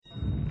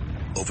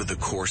over the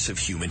course of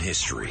human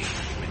history.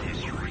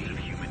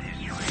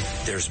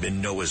 There's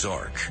been Noah's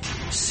Ark,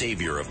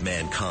 savior of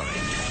mankind.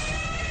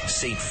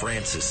 St.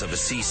 Francis of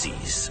Assisi,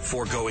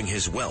 foregoing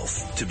his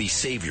wealth to be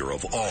savior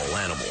of all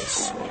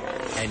animals.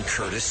 And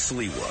Curtis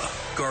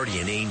Sliwa,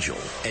 guardian angel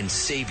and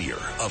savior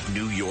of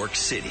New York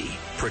City,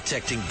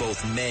 protecting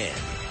both man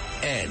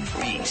and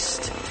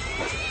beast.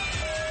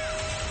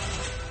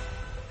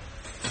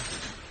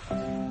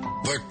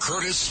 The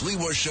Curtis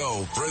Sliwa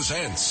Show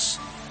presents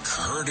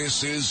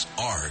Curtis's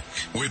Ark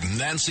with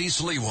Nancy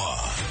Sliwa.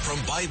 From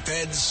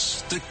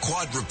bipeds to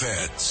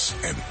quadrupeds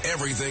and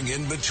everything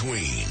in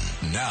between.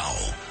 Now,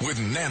 with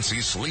Nancy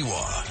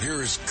Sliwa,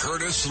 here's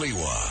Curtis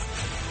Sliwa.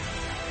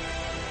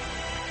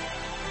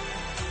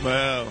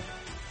 Well,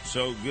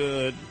 so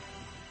good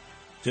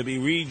to be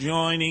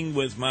rejoining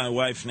with my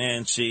wife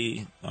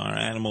Nancy, our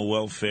animal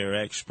welfare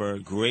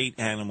expert, great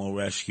animal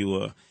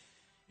rescuer,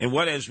 in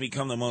what has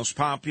become the most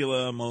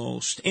popular,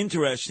 most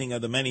interesting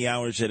of the many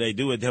hours that I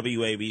do at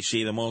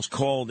WABC, the most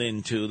called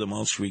into, the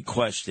most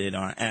requested,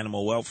 our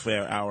Animal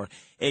Welfare Hour,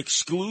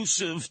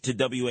 exclusive to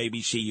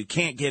WABC. You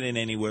can't get it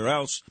anywhere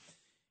else.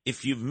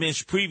 If you've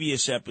missed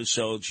previous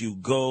episodes, you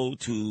go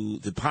to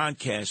the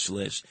podcast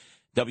list,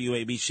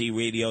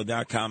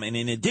 WABCradio.com. And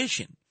in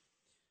addition,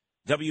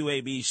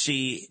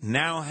 WABC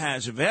now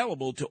has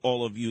available to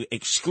all of you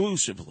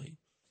exclusively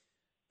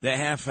the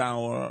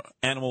half-hour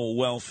animal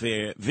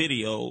welfare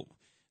video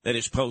that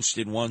is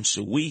posted once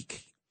a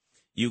week.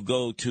 You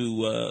go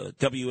to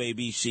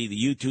WABC, the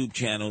YouTube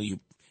channel,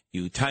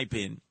 you type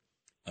in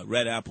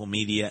Red Apple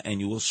Media, and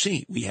you will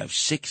see we have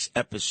 6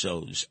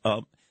 episodes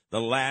up,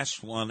 the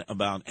last one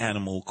about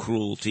animal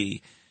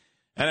cruelty.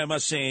 And I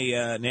must say,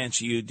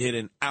 Nancy, you did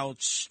an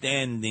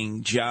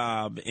outstanding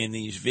job in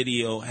these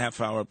video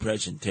half-hour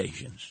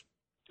presentations.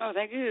 Oh,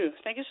 thank you.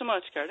 Thank you so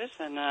much, Curtis,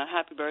 and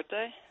happy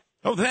birthday.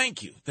 Oh,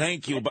 thank you.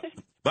 Thank you.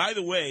 By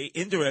the way,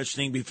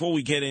 interesting, before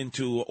we get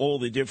into all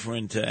the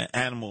different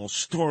animal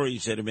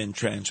stories that have been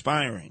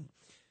transpiring,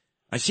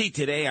 I see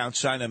today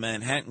outside of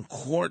Manhattan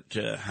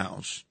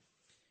Courthouse,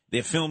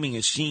 they're filming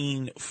a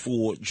scene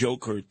for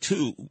Joker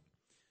 2,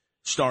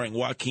 starring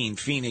Joaquin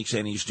Phoenix,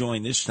 and he's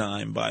joined this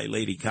time by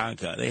Lady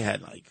Gaga. They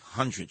had like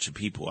hundreds of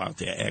people out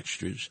there,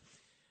 extras.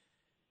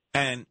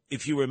 And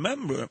if you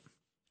remember,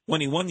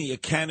 when he won the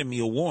Academy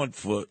Award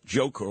for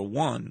Joker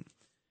 1,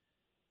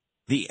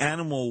 the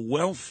animal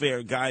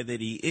welfare guy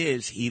that he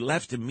is, he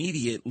left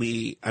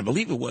immediately, I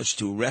believe it was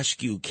to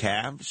rescue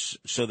calves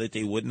so that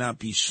they would not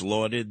be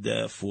slaughtered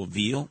for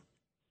veal.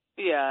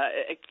 Yeah,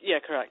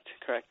 correct.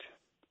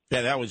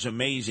 Yeah, that was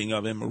amazing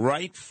of him.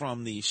 Right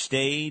from the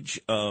stage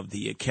of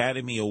the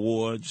Academy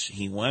Awards,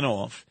 he went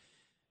off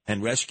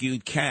and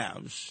rescued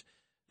calves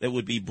that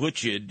would be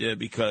butchered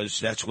because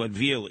that's what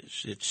veal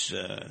is. It's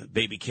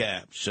baby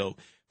calves. So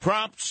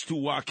props to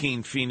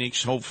Joaquin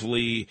Phoenix.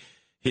 Hopefully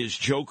his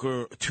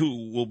Joker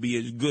 2 will be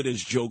as good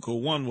as Joker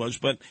 1 was.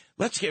 But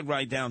let's get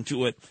right down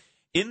to it.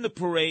 In the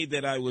parade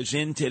that I was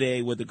in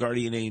today with the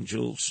Guardian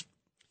Angels,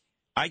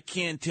 I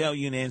can't tell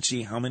you,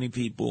 Nancy, how many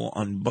people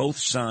on both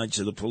sides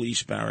of the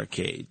police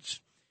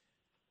barricades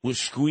were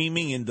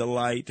screaming in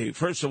delight.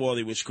 First of all,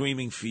 they were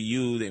screaming for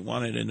you. They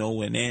wanted to know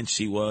where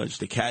Nancy was,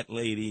 the cat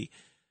lady.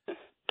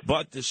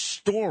 But the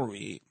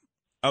story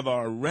of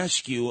our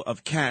rescue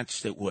of cats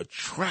that were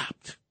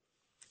trapped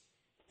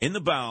in the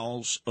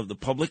bowels of the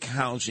public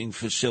housing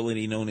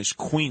facility known as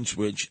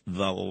Queensbridge,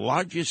 the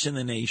largest in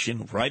the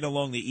nation, right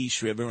along the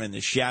East River in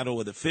the shadow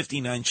of the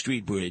 59th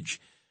Street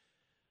Bridge.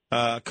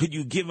 Could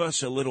you give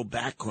us a little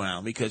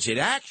background? Because it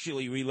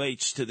actually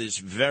relates to this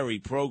very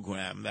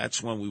program.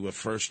 That's when we were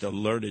first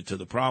alerted to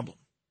the problem.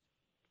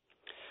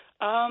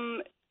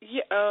 So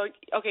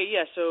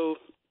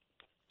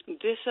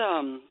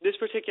this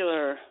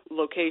particular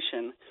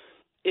location,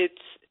 it's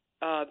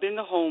been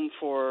the home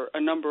for a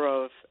number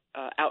of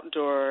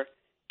outdoor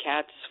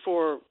cats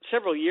for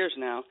several years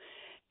now,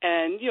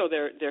 and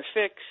they're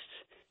fixed,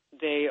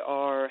 they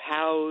are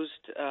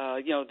housed,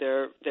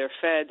 they're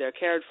fed, they're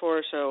cared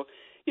for. So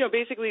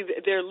basically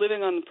they're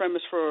living on the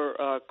premise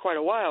for quite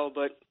a while.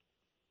 But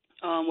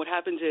what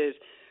happens is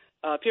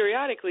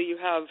periodically you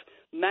have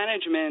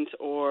management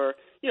or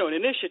an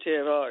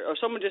initiative or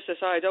someone just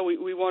decides,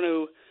 we want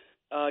to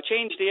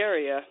change the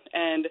area,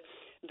 and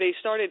they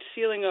started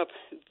sealing up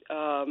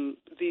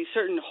these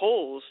certain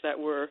holes that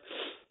were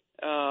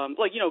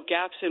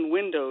gaps in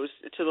windows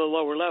to the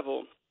lower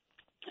level.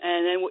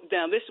 And then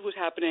now this was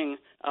happening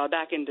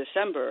back in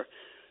December.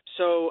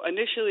 So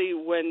initially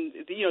when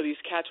these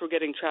cats were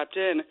getting trapped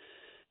in,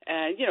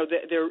 and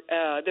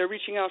they're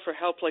reaching out for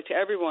help to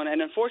everyone.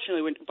 And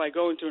unfortunately, by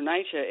going through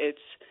NYCHA,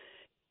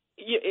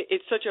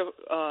 it's such a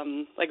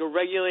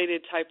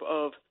regulated type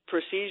of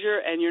procedure,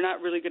 and you're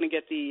not really going to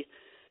get the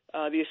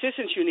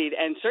assistance you need,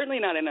 and certainly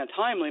not in a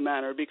timely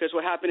manner, because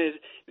what happened is,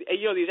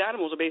 these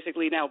animals are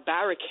basically now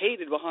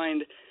barricaded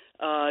behind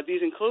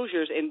these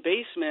enclosures in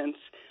basements,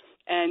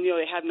 and,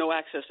 they have no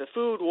access to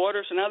food,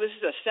 water. So now this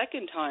is the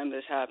second time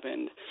this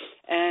happened.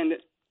 And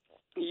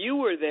you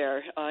were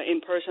there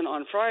in person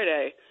on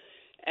Friday,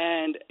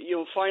 And,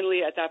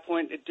 finally at that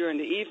point during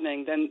the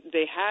evening, then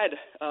they had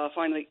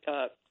finally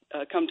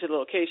come to the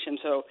location.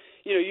 So,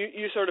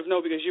 you sort of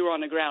know because you were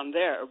on the ground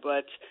there.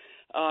 But,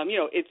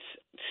 it's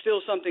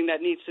still something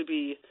that needs to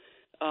be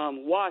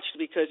watched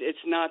because it's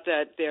not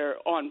that they're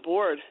on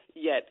board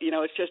yet.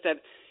 It's just that,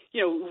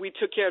 we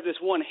took care of this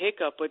one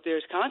hiccup, but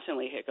there's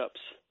constantly hiccups.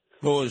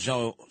 What was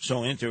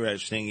so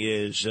interesting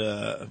is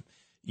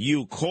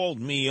you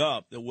called me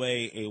up the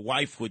way a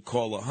wife would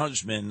call a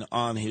husband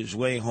on his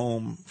way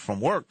home from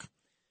work.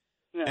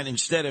 Yeah. And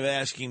instead of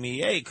asking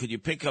me, hey, could you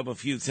pick up a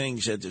few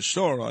things at the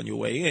store on your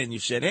way in, you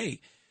said, hey,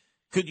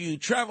 could you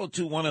travel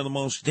to one of the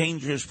most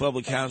dangerous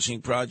public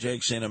housing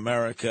projects in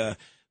America,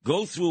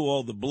 go through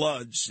all the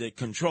bloods that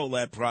control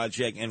that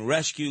project, and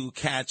rescue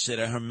cats that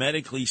are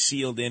hermetically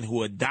sealed in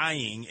who are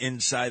dying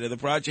inside of the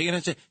project? And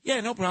I said,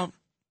 yeah, no problem.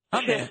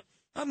 I'm there.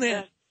 I'm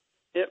there.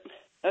 Yeah. Yep,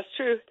 that's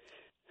true.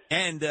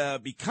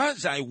 And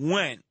because I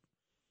went,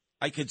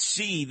 I could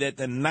see that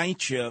the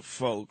NYCHA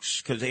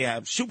folks, because they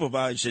have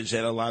supervisors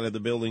at a lot of the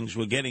buildings,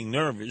 were getting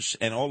nervous.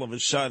 And all of a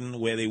sudden,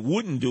 where they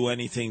wouldn't do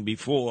anything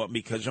before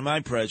because of my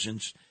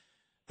presence,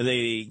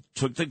 they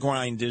took the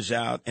grinders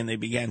out and they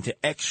began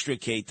to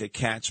extricate the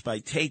cats by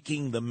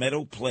taking the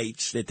metal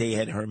plates that they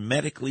had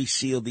hermetically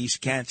sealed these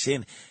cats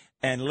in.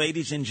 And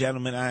ladies and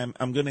gentlemen,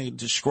 I'm going to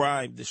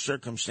describe the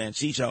circumstance.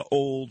 These are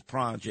old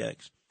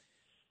projects.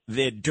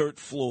 They're dirt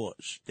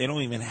floors. They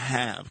don't even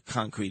have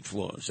concrete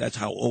floors. That's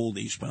how old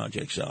these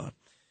projects are.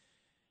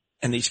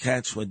 And these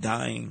cats were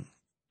dying.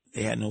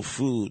 They had no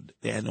food.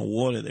 They had no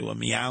water. They were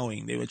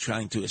meowing. They were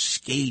trying to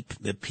escape.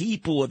 The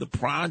people of the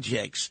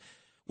projects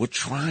were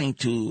trying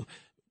to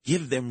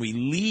give them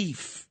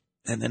relief.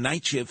 And the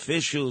NYCHA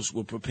officials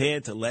were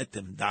prepared to let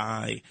them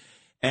die.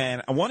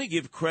 And I want to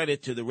give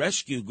credit to the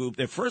rescue group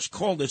that first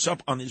called us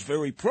up on this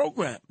very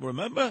program,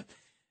 remember?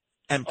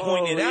 And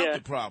pointed out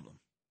the problem.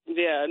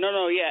 Yeah,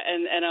 yeah.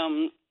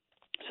 And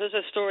so there's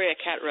a story at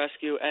Cat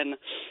Rescue, and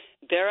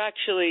they're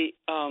actually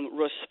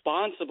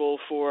responsible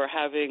for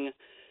having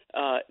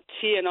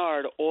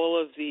TNR'd all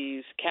of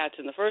these cats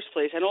in the first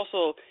place, and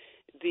also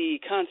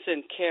the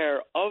constant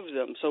care of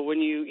them. So when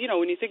you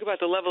think about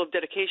the level of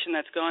dedication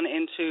that's gone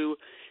into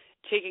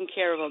taking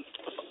care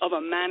of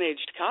a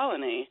managed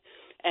colony,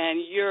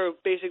 and you're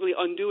basically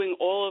undoing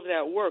all of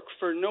that work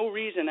for no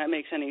reason that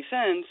makes any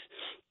sense.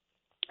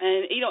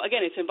 And,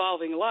 again, it's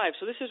involving lives.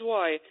 So this is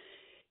why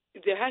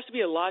there has to be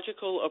a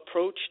logical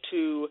approach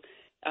to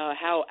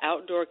how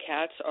outdoor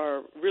cats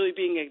are really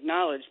being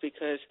acknowledged,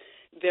 because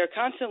they're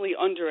constantly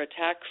under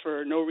attack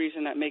for no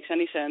reason that makes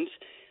any sense.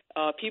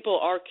 People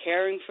are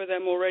caring for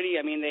them already.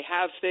 I mean, they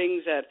have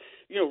things that,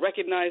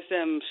 recognize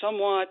them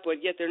somewhat,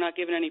 but yet they're not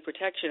given any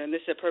protection, and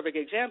this is a perfect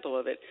example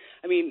of it.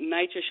 I mean,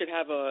 NYCHA should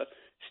have a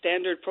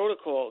standard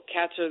protocol.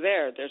 Cats are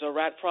there. There's a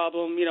rat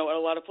problem, at a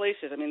lot of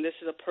places. I mean, this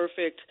is a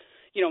perfect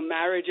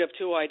marriage of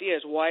two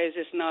ideas. Why is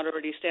this not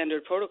already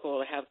standard protocol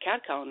to have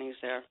cat colonies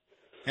there?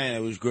 And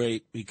it was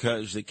great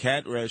because the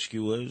cat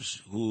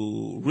rescuers,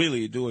 who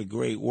really are doing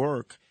great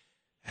work,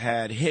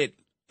 had hit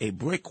a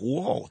brick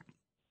wall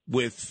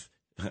with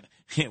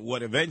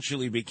what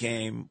eventually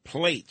became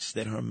plates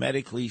that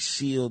hermetically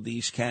sealed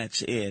these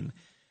cats in.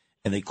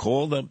 And they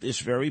called up this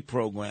very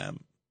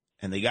program,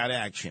 and they got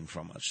action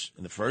from us.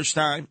 And the first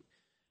time,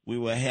 we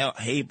will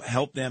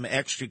help them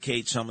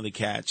extricate some of the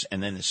cats,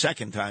 and then the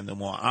second time, the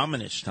more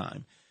ominous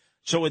time.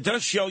 So it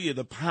does show you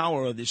the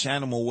power of this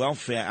Animal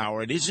Welfare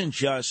Hour. It isn't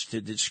just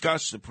to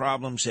discuss the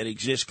problems that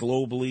exist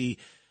globally,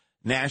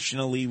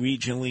 nationally,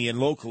 regionally, and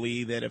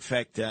locally that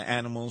affect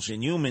animals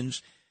and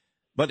humans,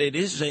 but it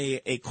is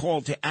a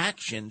call to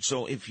action.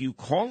 So if you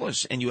call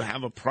us and you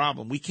have a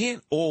problem, we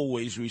can't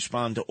always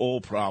respond to all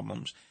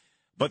problems.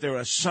 But there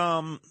are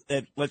some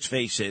that, let's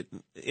face it,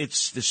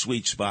 it's the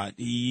sweet spot.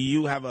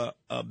 You have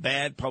a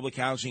bad public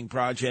housing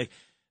project.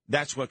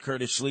 That's what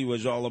Curtis Sliwa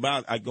is all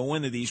about. I go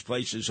into these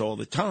places all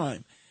the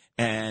time,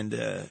 and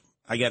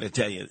I got to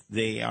tell you,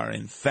 they are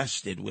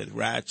infested with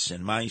rats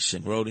and mice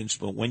and rodents.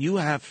 But when you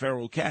have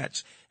feral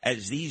cats,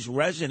 as these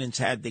residents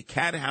had the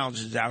cat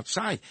houses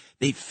outside,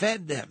 they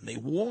fed them, they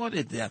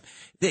watered them,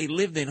 they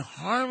lived in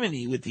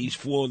harmony with these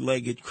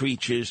four-legged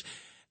creatures,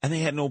 and they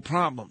had no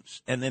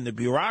problems. And then the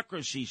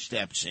bureaucracy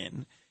steps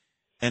in,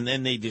 and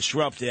then they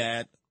disrupt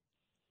that,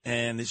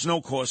 and there's no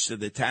cost to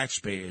the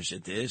taxpayers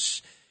at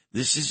this.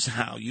 This is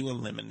how you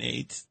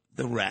eliminate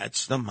the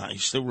rats, the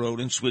mice, the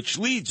rodents, which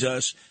leads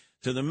us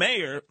to the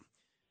mayor,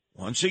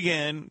 once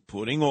again,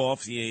 putting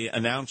off the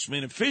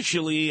announcement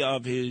officially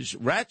of his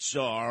rat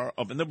czar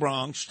up in the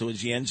Bronx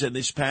towards the end of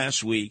this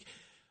past week.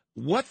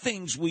 What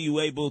things were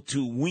you able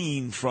to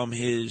wean from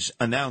his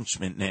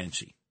announcement,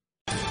 Nancy?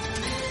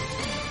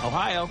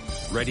 Ohio,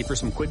 ready for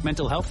some quick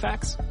mental health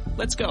facts?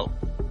 Let's go.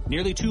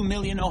 Nearly 2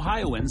 million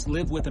Ohioans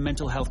live with a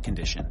mental health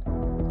condition.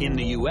 In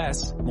the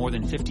U.S., more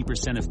than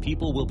 50% of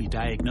people will be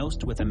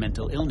diagnosed with a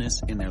mental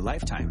illness in their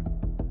lifetime.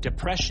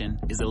 Depression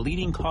is a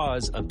leading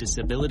cause of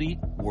disability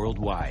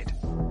worldwide.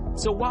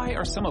 So why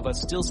are some of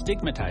us still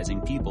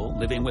stigmatizing people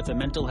living with a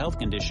mental health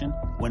condition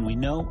when we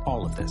know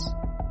all of this?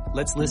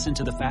 Let's listen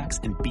to the facts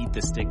and beat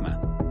the stigma.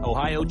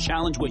 Ohio,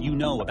 challenge what you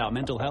know about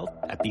mental health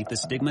at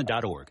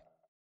beatthestigma.org.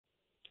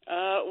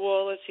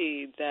 Well, let's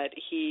see, that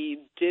he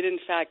did in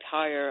fact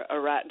hire a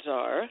rat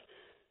czar.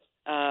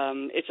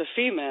 It's a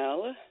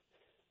female,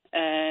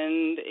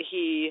 and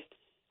he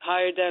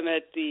hired them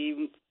at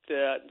the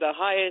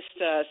highest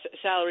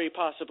salary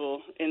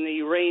possible in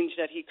the range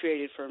that he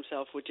created for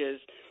himself, which is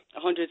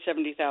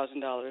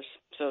 $170,000.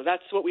 So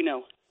that's what we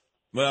know.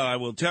 Well, I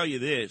will tell you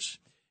this.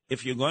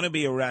 If you're going to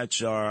be a rat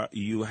czar,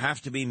 you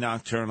have to be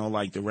nocturnal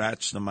like the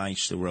rats, the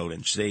mice, the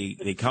rodents. They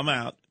come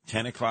out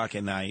 10 o'clock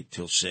at night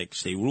till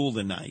 6. They rule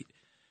the night.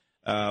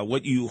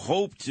 What you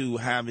hope to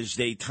have is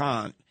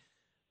détente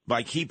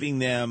by keeping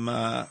them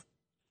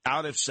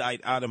out of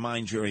sight, out of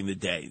mind during the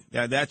day.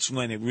 That's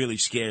when it really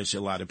scares a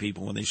lot of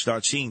people, when they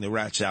start seeing the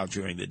rats out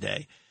during the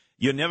day.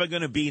 You're never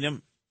going to beat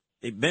them.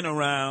 They've been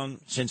around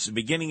since the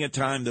beginning of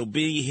time. They'll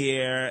be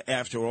here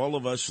after all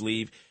of us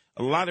leave.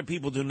 A lot of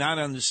people do not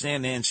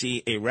understand,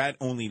 Nancy, a rat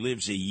only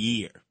lives a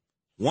year.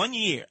 1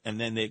 year,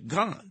 and then they're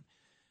gone.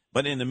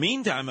 But in the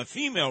meantime, a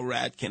female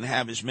rat can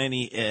have as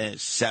many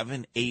as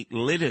 7, 8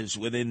 litters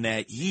within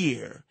that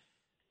year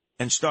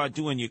and start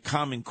doing your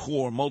Common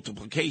Core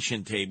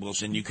multiplication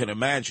tables, and you can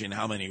imagine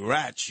how many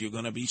rats you're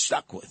going to be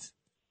stuck with.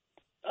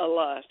 A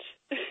lot.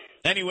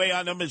 Anyway,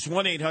 our number is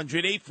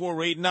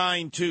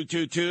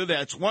 1-800-848-9222.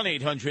 That's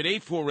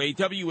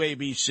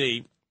 1-800-848-WABC.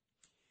 There's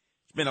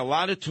been a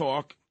lot of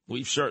talk.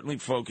 We've certainly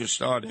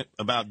focused on it,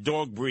 about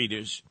dog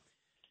breeders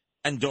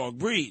and dog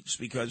breeds,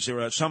 because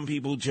there are some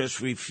people who just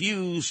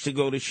refuse to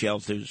go to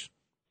shelters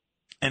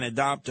and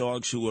adopt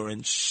dogs who are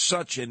in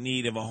such a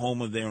need of a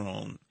home of their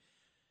own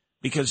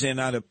because they're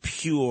not a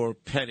pure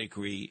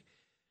pedigree.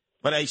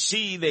 But I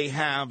see they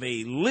have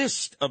a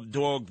list of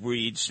dog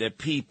breeds that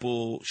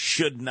people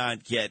should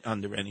not get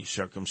under any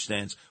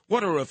circumstance.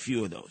 What are a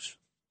few of those?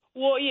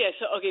 Well, yeah,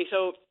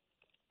 so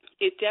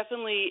it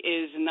definitely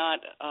is not,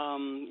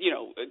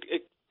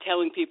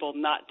 telling people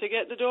not to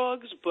get the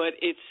dogs, but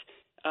it's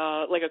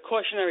like a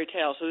cautionary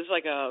tale. So this is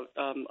like a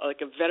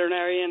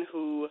veterinarian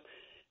who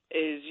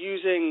is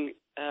using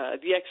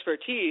the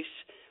expertise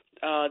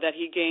that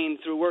he gained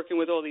through working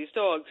with all these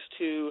dogs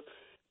to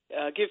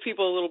give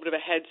people a little bit of a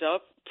heads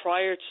up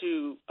prior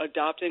to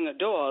adopting a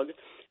dog,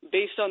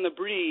 based on the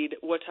breed,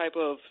 what type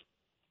of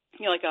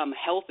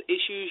health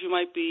issues you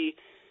might be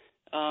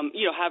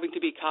having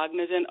to be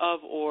cognizant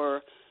of,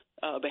 or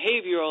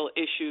behavioral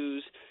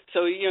issues.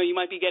 So, you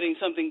might be getting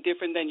something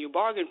different than you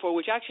bargained for,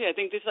 which actually I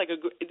think this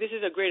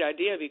is a great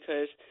idea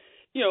because,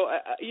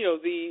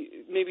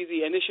 maybe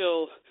the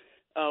initial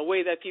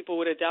way that people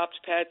would adopt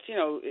pets,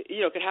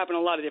 could happen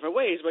a lot of different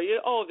ways. But,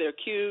 they're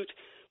cute,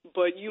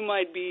 but you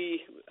might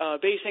be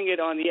basing it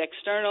on the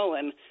external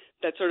and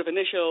that sort of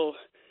initial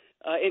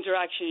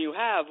interaction you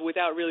have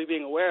without really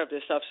being aware of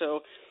this stuff.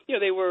 So,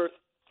 they were,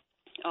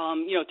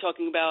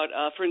 talking about,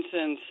 for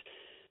instance,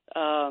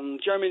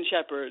 German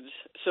Shepherds.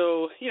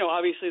 So,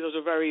 obviously those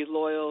are very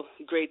loyal,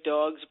 great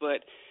dogs,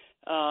 but,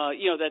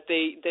 that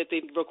they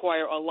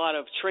require a lot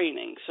of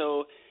training.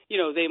 So,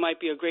 they might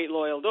be a great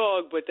loyal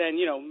dog, but then,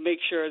 make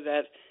sure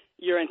that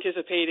you're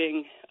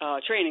anticipating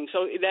training.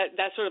 So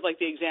that's sort of like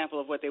the example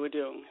of what they were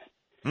doing.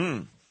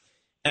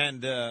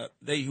 And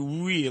they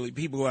really,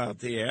 people out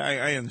there,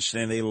 I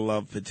understand they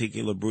love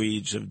particular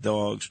breeds of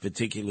dogs,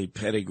 particularly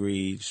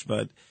pedigrees,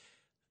 but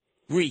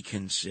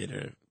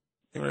reconsider.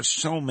 There are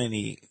so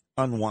many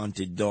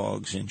unwanted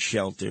dogs in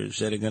shelters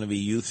that are going to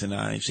be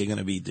euthanized. They're going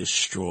to be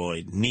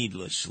destroyed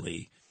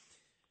needlessly,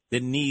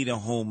 that need a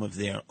home of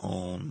their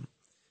own.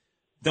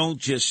 Don't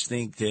just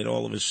think that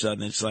all of a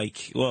sudden it's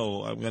like,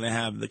 whoa, I'm going to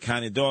have the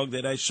kind of dog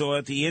that I saw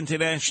at the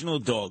International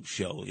Dog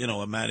Show,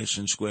 at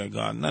Madison Square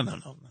Garden.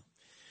 No.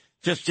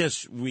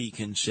 Just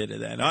reconsider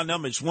that. Our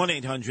number is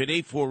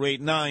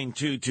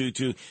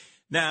 1-800-848-9222.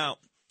 Now,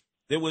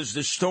 there was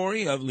the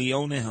story of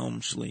Leona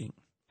Helmsley.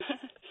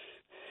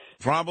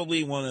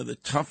 Probably one of the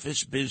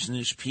toughest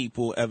business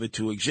people ever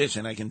to exist.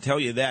 And I can tell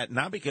you that,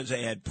 not because I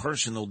had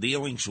personal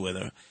dealings with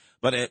her,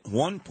 but at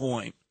one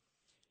point,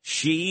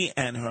 she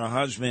and her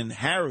husband,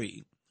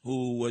 Harry,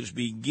 who was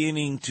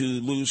beginning to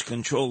lose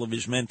control of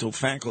his mental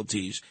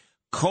faculties,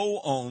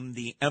 co-owned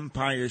the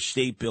Empire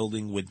State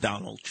Building with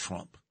Donald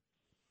Trump.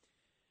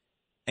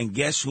 And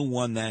guess who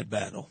won that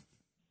battle?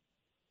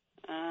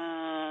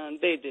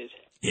 They did.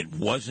 It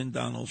wasn't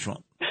Donald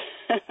Trump.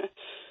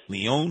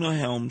 Leona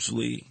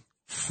Helmsley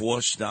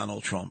forced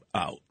Donald Trump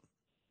out.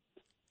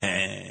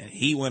 And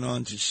he went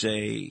on to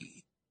say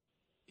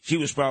she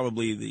was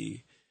probably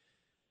the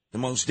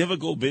most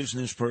difficult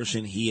business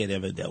person he had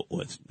ever dealt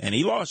with. And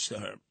he lost to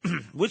her,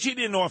 which he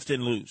didn't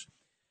often lose.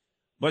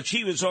 But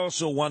she was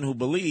also one who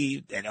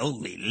believed that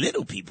only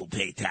little people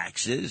pay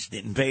taxes,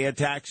 didn't pay her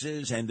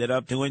taxes, ended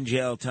up doing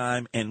jail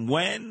time. And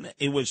when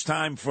it was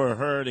time for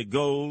her to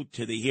go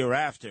to the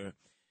hereafter,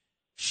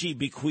 she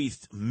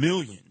bequeathed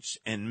millions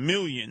and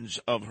millions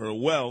of her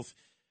wealth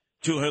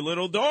to her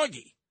little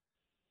doggie.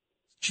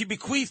 She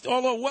bequeathed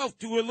all her wealth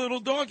to her little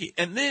doggie.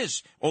 And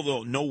this,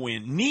 although nowhere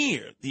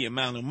near the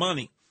amount of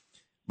money,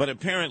 but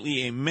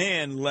apparently a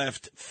man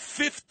left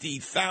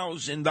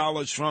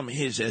 $50,000 from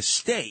his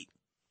estate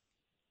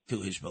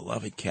to his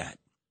beloved cat.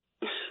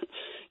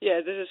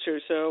 Yeah, this is true.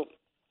 So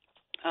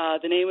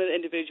the name of the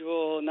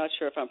individual, not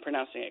sure if I'm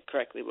pronouncing it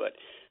correctly, but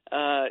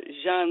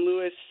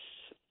Jean-Louis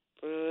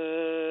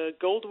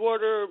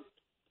Goldwater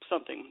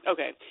something.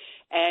 Okay.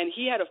 And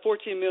he had a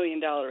 $14 million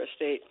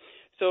estate.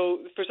 So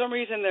for some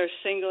reason they're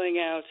singling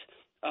out,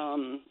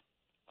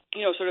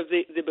 sort of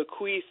the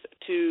bequeath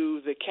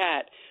to the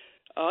cat.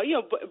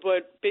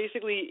 But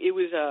basically it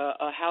was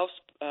a house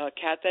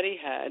cat that he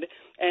had.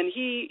 And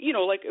he,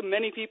 like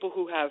many people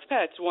who have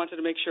pets, wanted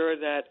to make sure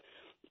that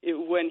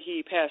when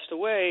he passed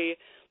away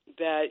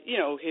that,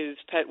 his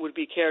pet would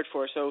be cared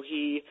for. So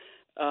he,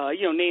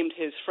 named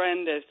his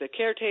friend as the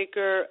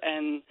caretaker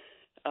and,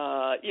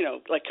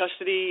 like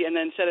custody, and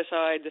then set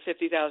aside the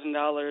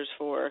 $50,000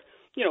 for,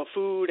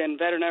 food and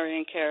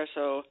veterinarian care.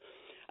 So,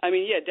 I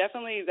mean, yeah,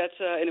 definitely that's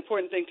an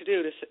important thing to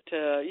do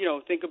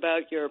to think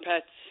about your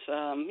pets,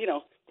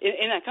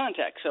 in that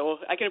context. So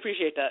I can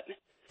appreciate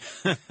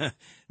that.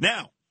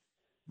 Now,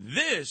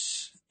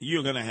 this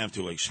you're going to have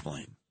to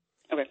explain.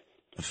 Okay.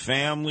 A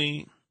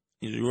family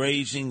is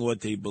raising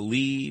what they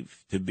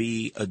believe to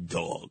be a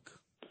dog.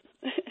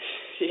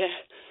 Yeah.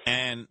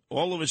 And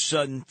all of a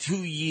sudden, 2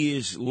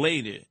 years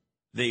later,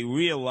 they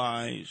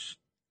realize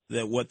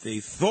that what they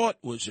thought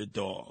was a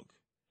dog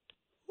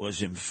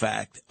was, in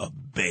fact, a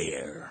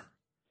bear.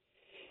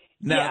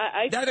 Now,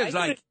 that is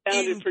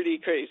sounded pretty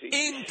crazy.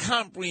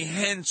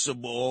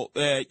 Incomprehensible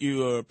that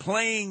you're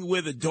playing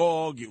with a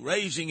dog, you're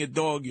raising a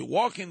dog, you're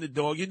walking the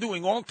dog, you're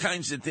doing all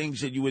kinds of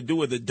things that you would do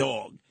with a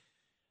dog.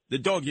 The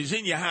dog is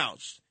in your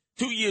house.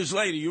 2 years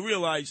later, you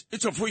realize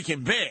it's a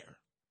freaking bear.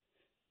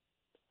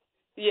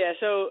 Yeah.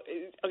 So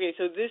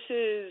this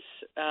is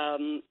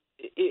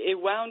it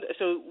wound.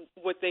 So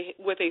what they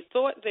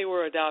thought they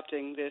were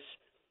adopting, this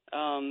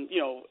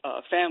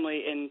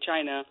family in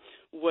China,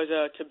 was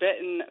a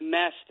Tibetan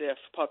Mastiff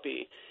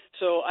puppy.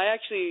 So I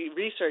actually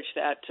researched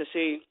that to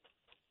see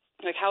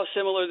like how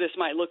similar this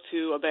might look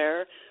to a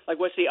bear. Like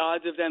what's the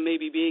odds of them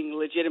maybe being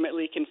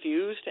legitimately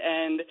confused?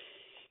 And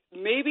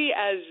maybe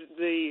as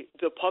the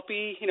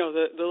puppy,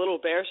 the little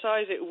bear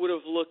size, it would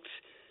have looked,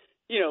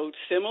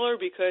 similar,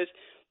 because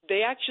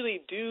they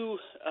actually do,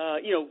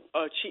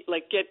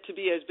 get to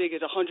be as big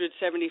as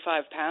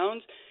 175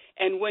 pounds.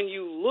 And when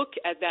you look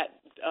at that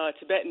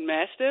Tibetan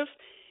Mastiff,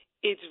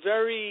 it's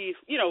very,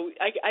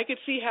 I could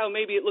see how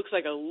maybe it looks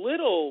like a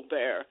little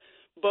bear.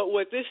 But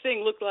what this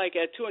thing looked like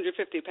at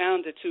 250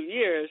 pounds at 2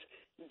 years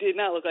did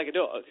not look like a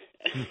dog,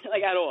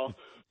 like at all.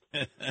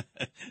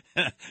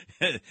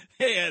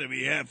 They had to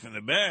be half in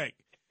the back.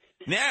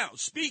 Now,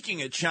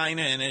 speaking of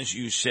China, and as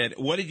you said,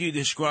 what did you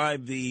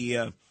describe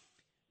the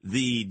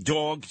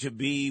dog to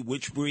be?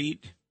 Which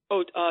breed?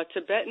 Oh,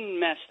 Tibetan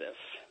Mastiff.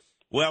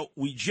 Well,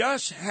 we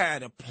just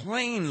had a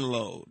plane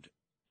load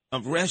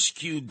of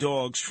rescued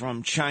dogs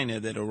from China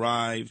that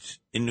arrived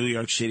in New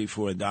York City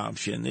for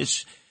adoption.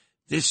 This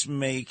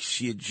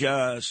makes you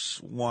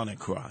just want to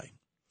cry.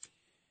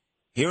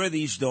 Here are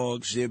these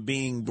dogs. They're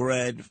being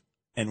bred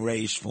and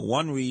raised for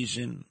one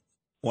reason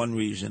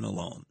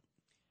alone.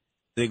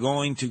 They're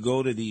going to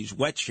go to these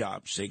wet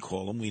shops, they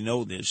call them. We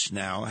know this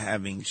now,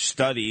 having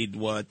studied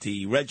what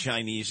the Red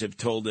Chinese have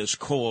told us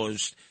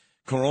caused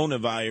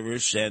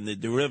coronavirus and the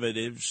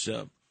derivatives,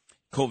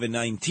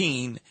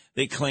 COVID-19.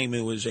 They claim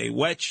it was a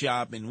wet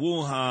shop in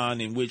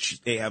Wuhan in which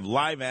they have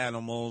live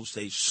animals.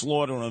 They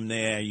slaughter them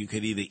there. You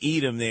could either eat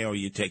them there or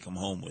you take them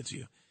home with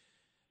you.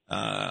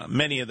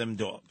 Many of them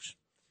dogs.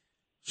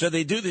 So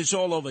they do this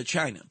all over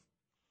China.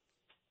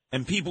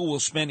 And people will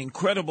spend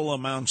incredible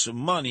amounts of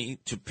money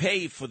to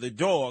pay for the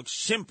dogs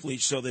simply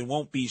so they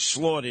won't be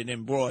slaughtered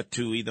and brought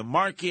to either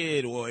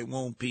market, or it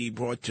won't be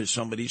brought to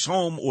somebody's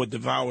home or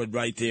devoured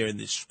right there in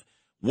this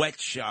wet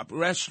shop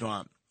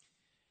restaurant.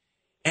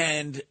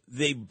 And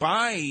they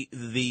buy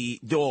the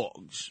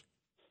dogs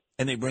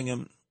and they bring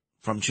them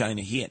from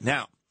China here.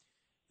 Now,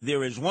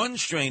 there is one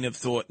strain of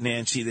thought,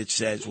 Nancy, that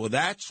says, well,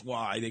 that's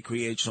why they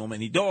create so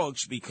many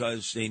dogs,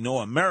 because they know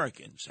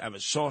Americans have a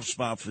soft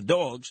spot for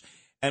dogs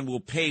and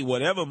will pay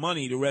whatever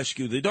money to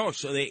rescue the dogs.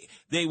 So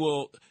they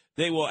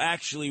will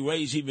actually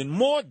raise even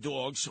more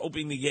dogs,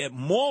 hoping to get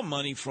more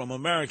money from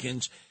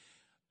Americans.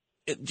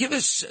 Give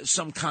us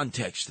some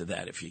context to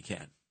that, if you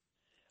can.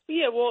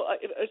 Yeah, well,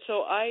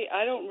 so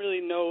I don't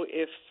really know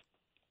if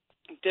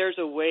there's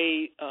a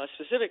way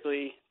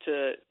specifically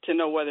to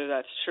know whether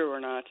that's true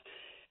or not.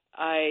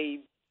 I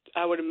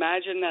would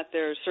imagine that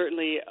there's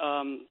certainly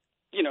an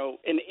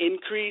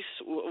increase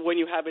when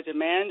you have a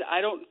demand.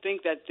 I don't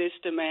think that this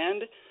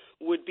demand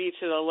would be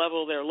to the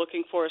level they're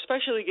looking for,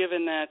 especially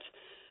given that,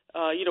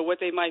 what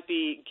they might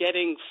be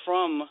getting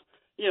from,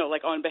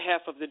 like on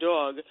behalf of the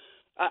dog.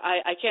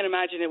 I can't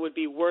imagine it would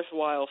be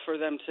worthwhile for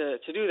them to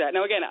do that.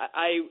 Now, again,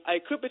 I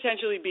could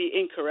potentially be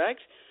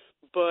incorrect,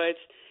 but,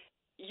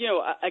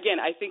 again,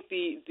 I think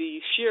the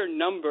sheer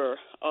number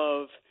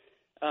of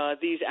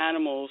these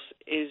animals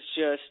is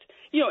just,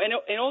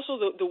 and also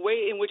the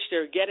way in which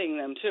they're getting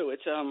them, too.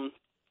 It's,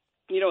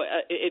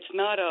 it's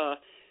not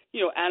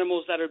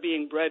animals that are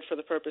being bred for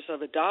the purpose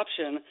of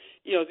adoption.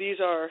 These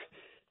are,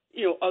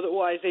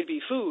 otherwise they'd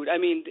be food. I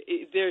mean,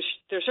 there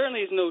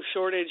certainly is no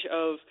shortage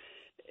of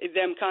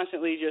them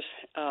constantly just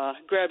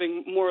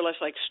grabbing more or less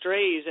like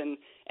strays and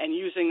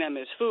using them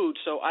as food.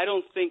 So I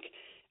don't think,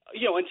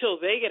 until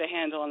they get a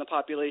handle on the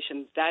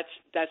population, that's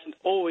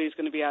always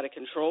going to be out of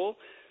control.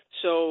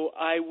 So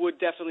I would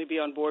definitely be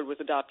on board with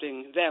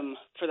adopting them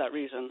for that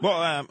reason.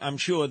 Well, I'm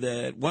sure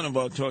that one of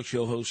our talk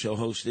show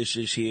hosts, This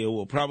Is Here,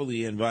 will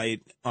probably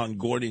invite on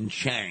Gordon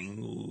Chang,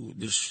 who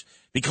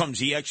becomes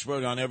the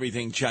expert on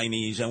everything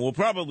Chinese, and will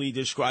probably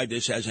describe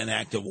this as an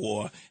act of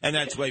war, and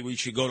that's why we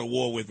should go to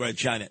war with Red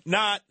China.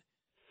 Not.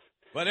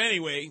 But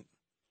anyway,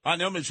 our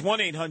number is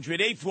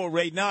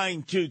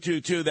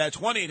 1-800-848-9222. That's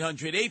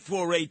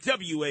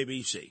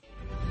 1-800-848-WABC.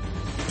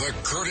 The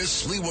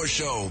Curtis Sliwa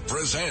Show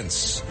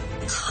presents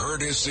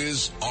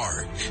Curtis's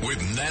Ark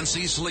with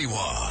Nancy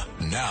Sliwa.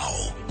 Now,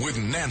 with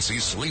Nancy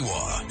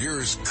Sliwa,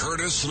 here's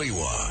Curtis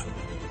Sliwa.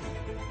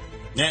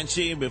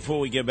 Nancy, before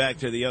we get back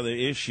to the other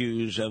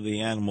issues of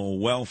the animal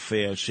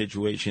welfare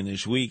situation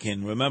this week,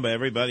 and remember,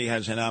 everybody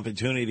has an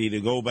opportunity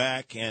to go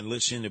back and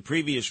listen to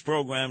previous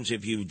programs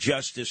if you've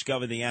just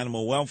discovered the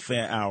Animal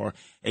Welfare Hour,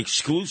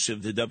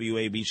 exclusive to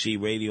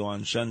WABC Radio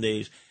on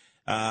Sundays.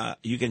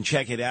 You can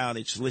check it out.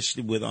 It's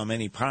listed with on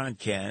many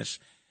podcasts.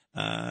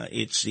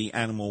 It's the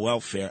Animal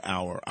Welfare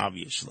Hour,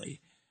 obviously,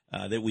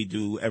 that we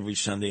do every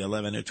Sunday,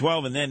 11 to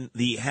 12. And then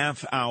the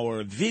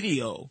half-hour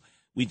video,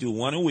 we do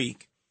one a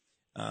week,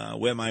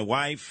 where my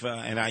wife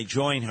and I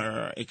join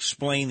her,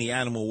 explain the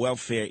animal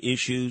welfare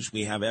issues.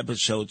 We have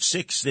episode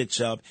 6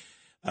 that's up,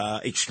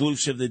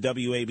 exclusive to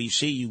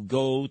WABC. You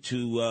go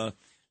to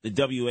the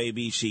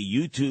WABC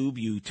YouTube,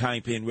 you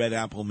type in Red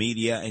Apple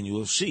Media, and you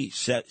will see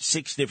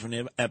 6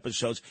 different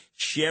episodes.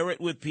 Share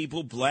it with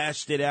people,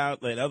 blast it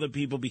out, let other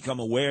people become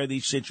aware of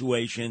these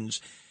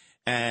situations.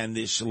 And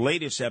this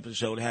latest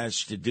episode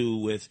has to do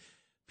with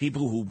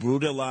people who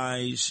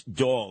brutalize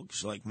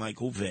dogs like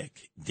Michael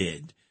Vick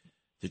did,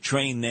 to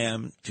train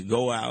them to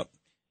go out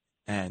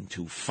and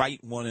to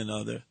fight one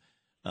another.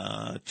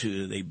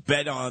 They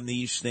bet on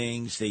these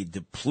things. They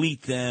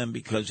deplete them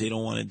because they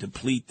don't want to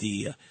deplete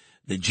the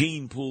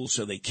gene pool,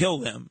 so they kill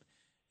them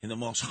in the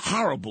most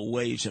horrible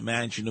ways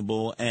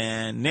imaginable.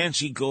 And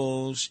Nancy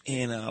goes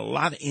in a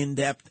lot of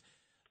in-depth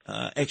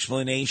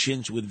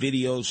explanations with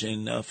videos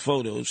and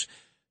photos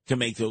to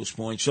make those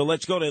points. So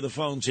let's go to the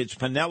phones. It's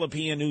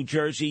Penelope in New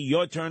Jersey.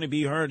 Your turn to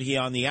be heard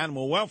here on the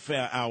Animal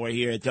Welfare Hour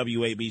here at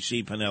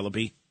WABC,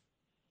 Penelope.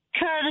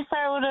 Curtis,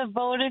 I would have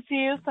voted for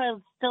you if I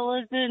still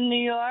lived in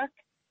New York.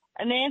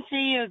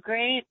 Nancy, you're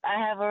great. I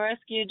have a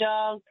rescue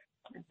dog,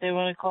 if they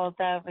want to call it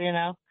that,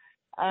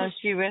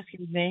 she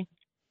rescued me.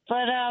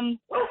 But I'm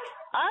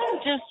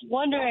just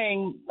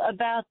wondering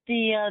about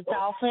the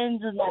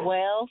dolphins and the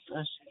whales.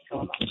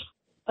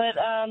 But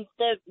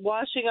that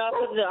washing up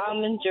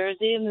in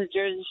Jersey and the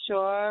Jersey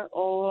Shore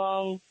all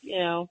along,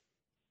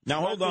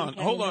 Now, hold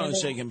on a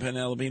second,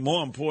 Penelope.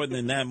 More important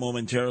than that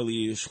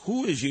momentarily is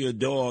who is your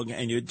dog,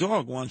 and your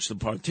dog wants to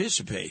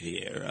participate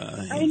here.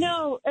 I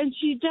know, and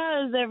she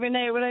does every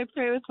night when I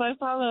pray with my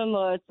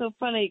father-in-law. It's so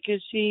funny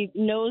because she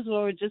knows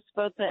when we're just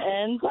about to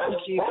end, and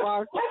she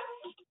barks.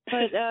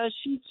 But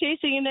she's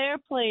chasing an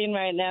airplane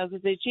right now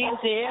because they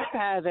changed the air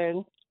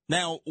pattern.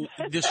 Now,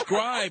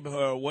 describe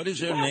her. What is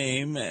her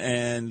name,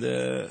 and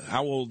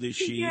how old is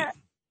she?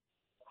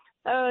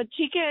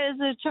 Chica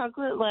is a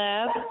chocolate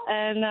lab,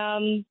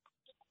 and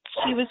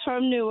she was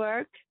from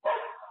Newark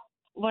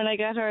when I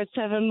got her at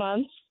 7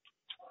 months.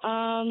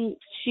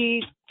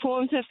 She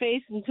forms her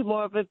face into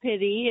more of a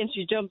pity, and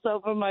she jumps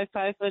over my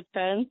 5-foot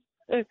fence.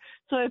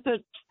 So I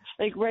put,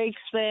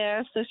 rakes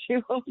there so she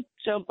won't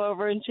jump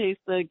over and chase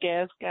the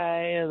gas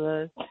guy or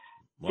the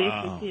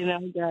safety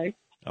guy.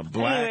 A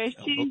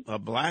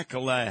black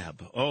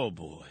lab. Oh,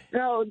 boy.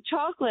 No,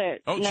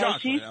 chocolate. Oh,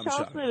 chocolate. She's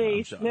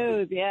chocolatey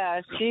smooth.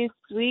 Yeah, she's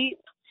sweet.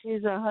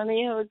 She's a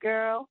honey of a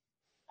girl,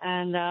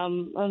 and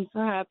I'm so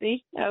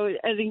happy. I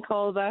didn't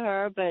call about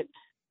her, but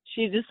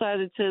she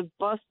decided to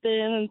bust in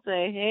and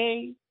say,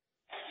 hey,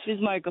 she's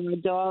my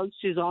guard dog.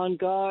 She's on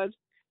guard,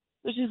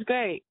 which is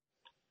great.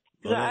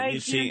 Well,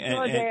 you see,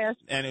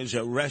 and it's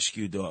a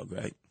rescue dog,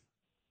 right?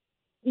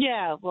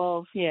 Yeah,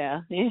 well,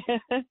 yeah.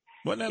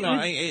 Well, no.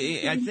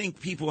 I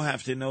think people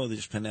have to know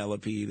this,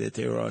 Penelope, that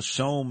there are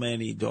so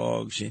many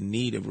dogs in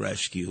need of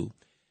rescue.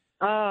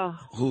 Oh,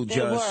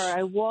 they were.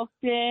 I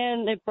walked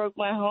in, it broke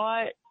my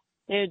heart.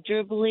 They're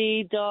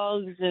dribbly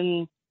dogs,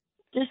 and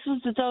this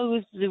was the dog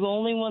was the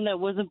only one that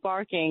wasn't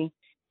barking.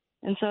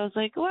 And so I was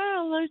like,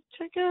 well, let's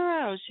check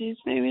her out. She's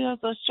maybe not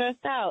so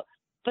stressed out.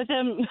 But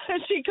then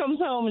she comes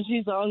home and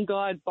she's on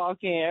guard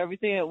barking at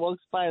everything that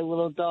walks by,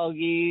 little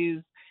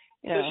doggies.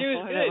 So she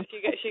was good.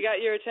 She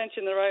got your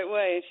attention the right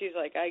way, and she's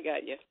like, I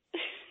got you.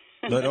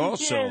 But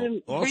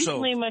also,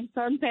 recently my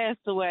son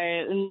passed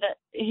away, and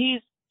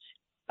she's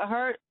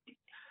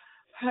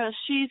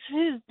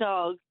his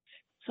dog.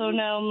 So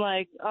now I'm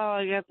like, oh,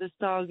 I got this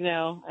dog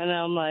now. And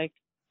I'm like,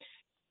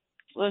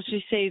 well,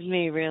 she saved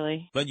me,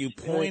 really. But you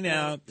point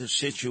out the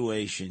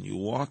situation. You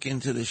walk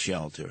into the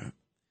shelter.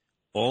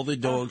 All the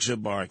dogs are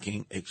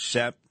barking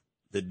except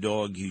the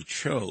dog you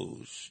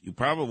chose. You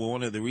probably,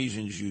 one of the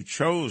reasons you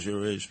chose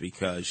her is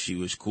because she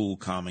was cool,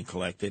 calm, and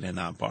collected and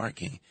not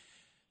barking.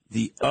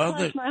 The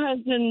other... Plus, my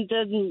husband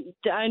doesn't,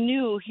 I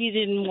knew he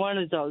didn't want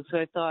a dog, so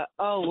I thought,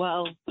 oh,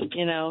 well,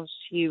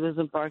 she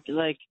wasn't barking.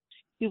 Like,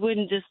 he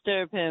wouldn't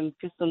disturb him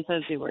because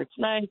sometimes he works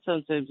nights,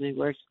 sometimes he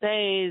works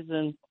days,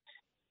 and...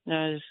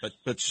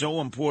 But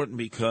so important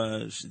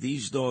because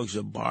these dogs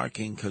are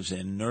barking because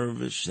they're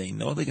nervous. They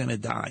know they're going to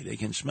die. They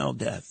can smell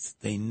death.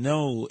 They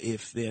know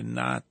if they're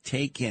not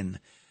taken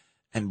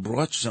and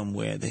brought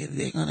somewhere,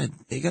 they're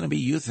gonna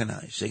be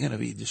euthanized. They're gonna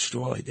be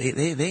destroyed.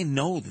 They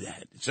know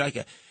that. It's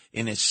like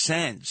in a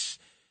sense,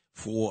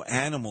 for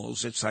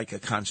animals, it's like a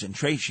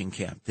concentration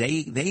camp.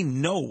 They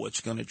know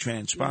what's going to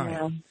transpire.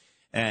 Yeah.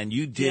 And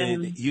you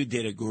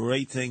did a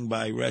great thing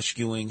by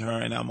rescuing her,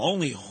 and I'm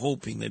only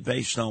hoping that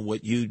based on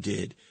what you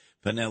did,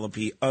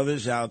 Penelope,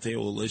 others out there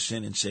will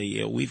listen and say,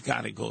 yeah, we've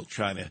got to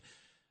try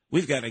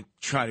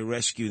to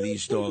rescue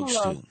these dogs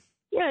too.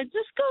 Yeah,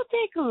 just go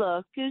take a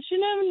look, because you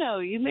never know.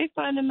 You may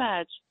find a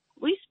match.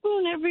 We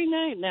spoon every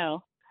night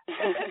now.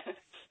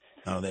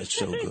 Oh, that's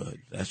so good.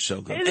 That's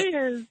so good. It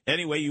is.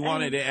 Anyway, you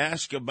wanted to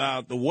ask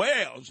about the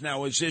whales.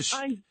 Now, is this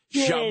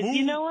Shamu?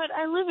 You know what?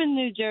 I live in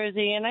New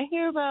Jersey, and I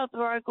hear about the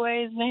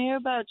Rockaways, and I hear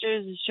about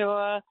Jersey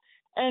Shore,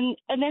 and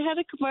they had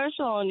a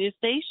commercial on your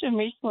station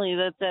recently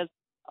that said,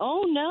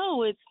 "Oh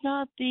no, it's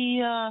not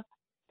the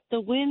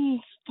wind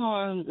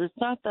storms. It's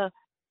not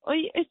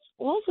it's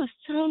all the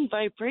sound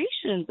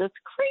vibrations. That's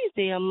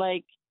crazy." I'm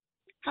like,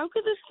 how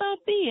could this not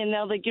be? And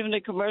now they're giving a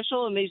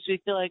commercial. It makes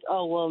me feel like,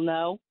 oh well,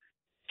 no.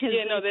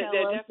 Yeah, no, they're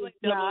definitely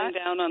doubling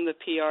down on the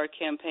PR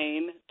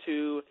campaign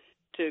to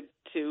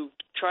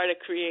try to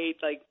create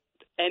like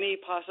any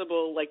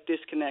possible like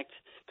disconnect,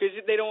 because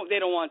they don't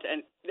want to,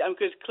 and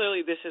because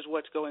clearly this is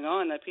what's going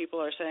on, that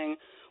people are saying,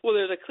 well,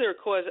 there's a clear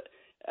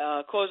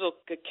causal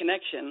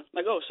connection,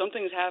 like, oh,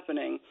 something's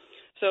happening.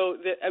 So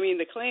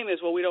the claim is,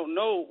 well, we don't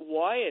know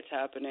why it's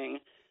happening,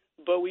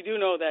 but we do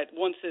know that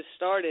once this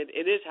started,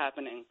 it is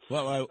happening.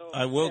 Well,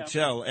 I will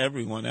tell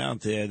everyone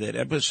out there that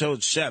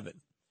episode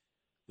 7,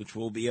 which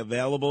will be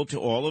available to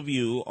all of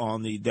you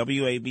on the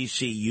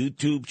WABC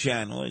YouTube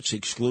channel. It's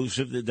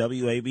exclusive to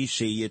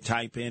WABC. You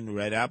type in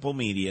Red Apple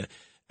Media.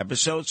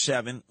 Episode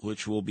 7,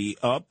 which will be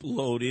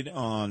uploaded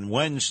on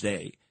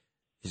Wednesday,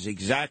 is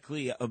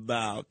exactly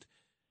about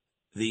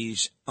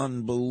these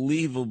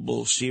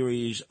unbelievable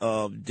series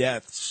of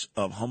deaths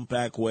of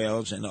humpback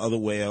whales and other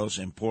whales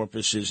and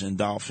porpoises and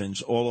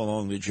dolphins all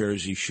along the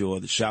Jersey Shore,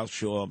 the South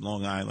Shore of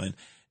Long Island,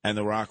 and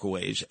the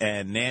Rockaways.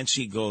 And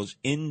Nancy goes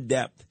in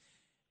depth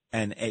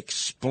and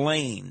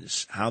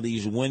explains how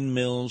these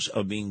windmills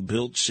are being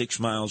built 6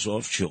 miles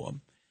offshore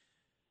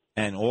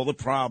and all the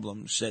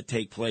problems that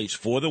take place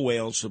for the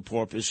whales, the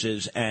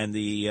porpoises, and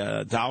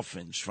the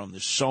dolphins, from the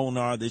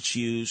sonar that's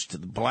used to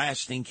the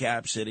blasting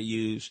caps that are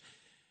used.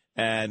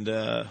 And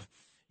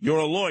you're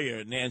a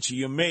lawyer, Nancy.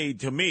 You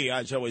made, to me,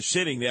 as I was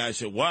sitting there, I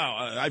said,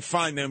 wow, I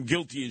find them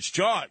guilty as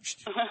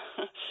charged.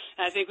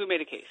 I think we made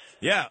a case.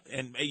 Yeah,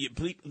 and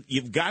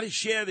you've got to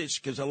share this,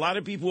 because a lot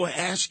of people are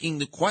asking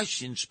the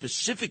question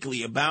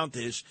specifically about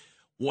this.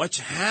 What's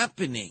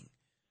happening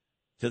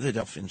to the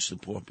dolphins, the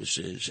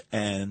porpoises,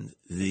 and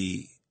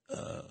the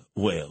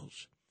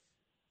whales?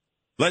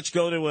 Let's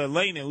go to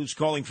Elena, who's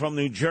calling from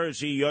New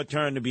Jersey. Your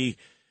turn to be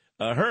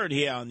heard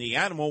here on the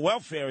Animal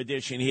Welfare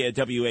Edition here at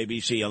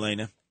WABC,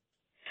 Elena.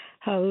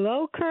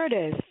 Hello,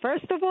 Curtis.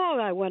 First of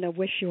all, I want to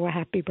wish you a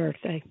happy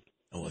birthday.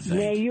 Oh, well,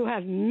 may you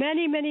have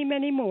many, many,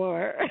 many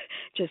more.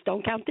 Just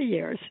don't count the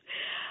years.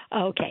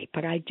 Okay,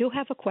 but I do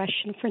have a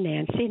question for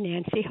Nancy.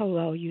 Nancy,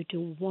 hello. You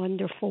do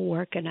wonderful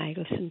work, and I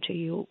listen to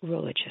you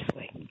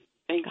religiously.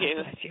 Thank God you.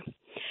 Bless you.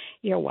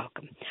 You're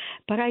welcome.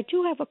 But I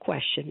do have a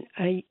question.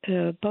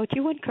 Both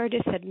you and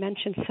Curtis had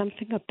mentioned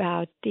something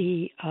about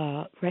the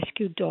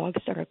rescued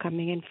dogs that are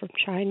coming in from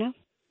China.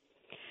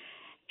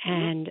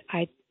 And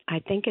I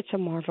think it's a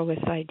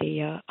marvelous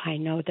idea. I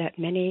know that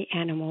many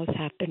animals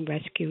have been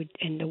rescued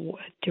in the war,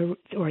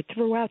 or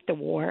throughout the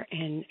war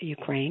in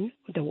Ukraine,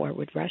 the war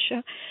with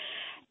Russia.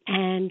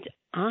 And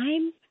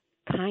I'm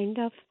kind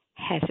of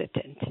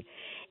hesitant.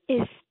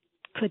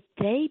 Could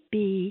they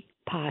be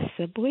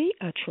possibly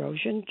a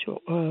Trojan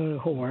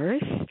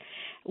horse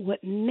with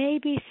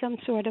maybe some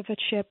sort of a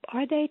chip?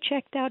 Are they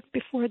checked out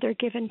before they're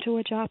given to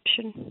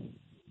adoption?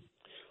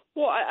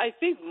 Well, I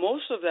think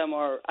most of them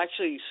are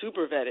actually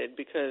super vetted,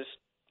 because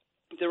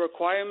the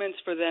requirements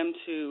for them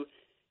to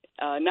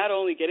not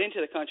only get into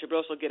the country but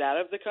also get out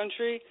of the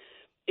country,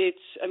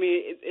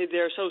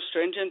 they're so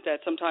stringent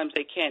that sometimes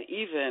they can't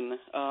even,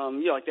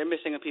 like they're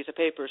missing a piece of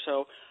paper.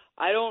 So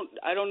I don't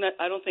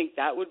think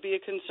that would be a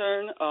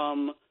concern.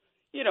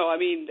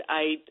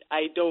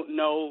 I don't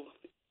know.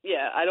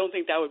 Yeah, I don't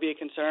think that would be a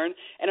concern.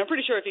 And I'm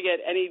pretty sure if you get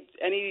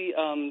any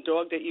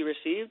dog that you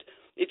received,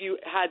 if you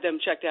had them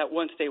checked out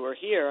once they were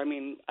here,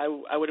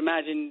 I would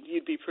imagine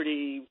you'd be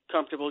pretty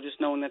comfortable just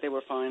knowing that they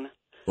were fine.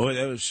 Boy,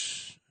 that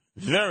was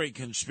very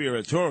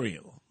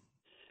conspiratorial.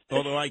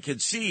 Although I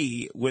could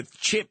see with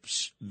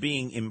chips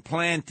being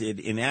implanted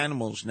in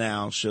animals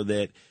now so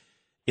that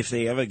if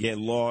they ever get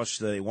lost,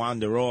 they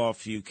wander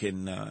off, you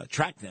can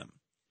track them.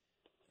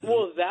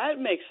 Well, that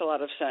makes a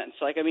lot of sense.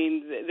 Like, I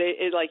mean,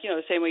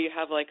 the same way you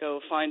have like, oh,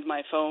 Find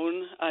My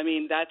Phone. I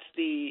mean, that's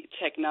the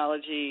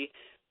technology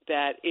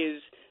that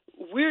is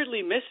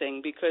weirdly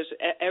missing because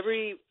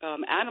every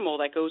animal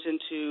that goes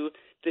into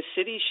the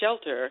city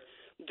shelter,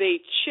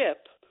 they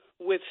chip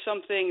with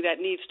something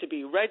that needs to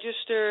be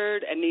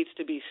registered and needs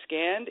to be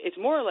scanned. It's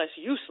more or less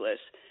useless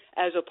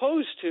as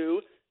opposed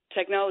to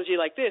technology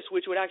like this,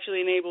 which would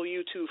actually enable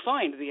you to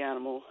find the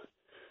animal.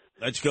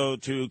 Let's go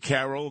to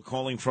Carol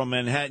calling from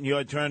Manhattan.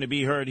 Your turn to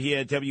be heard here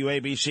at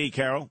WABC,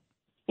 Carol.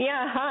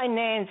 Yeah, hi,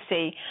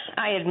 Nancy.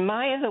 I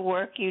admire the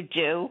work you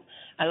do.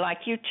 I like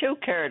you too,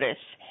 Curtis.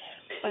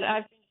 But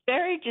I've been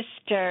very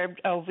disturbed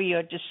over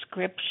your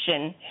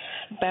description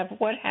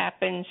about what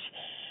happens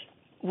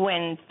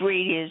when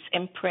breeders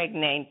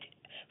impregnate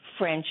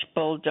French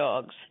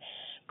bulldogs.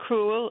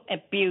 Cruel,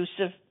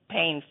 abusive,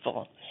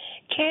 painful.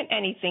 Can't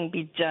anything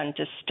be done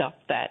to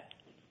stop that?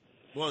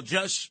 Well,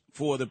 just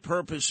for the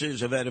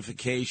purposes of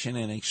edification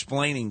and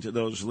explaining to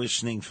those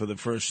listening for the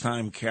first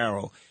time,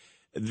 Carol,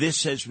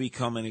 this has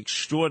become an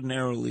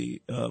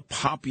extraordinarily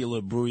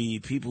popular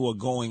breed. People are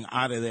going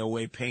out of their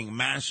way, paying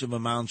massive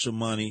amounts of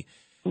money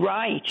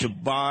to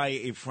buy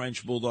a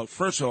French bulldog.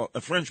 First of all, a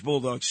French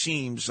bulldog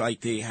seems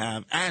like they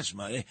have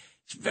asthma.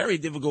 It's very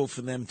difficult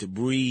for them to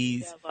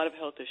breathe. Yeah, a lot of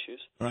health issues.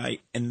 Right.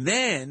 And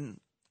then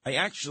I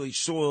actually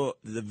saw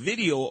the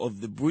video of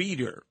the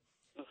breeder.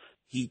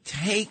 He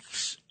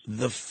takes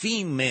the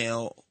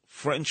female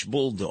French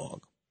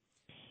bulldog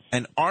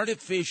and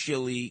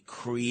artificially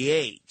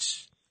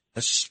creates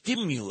a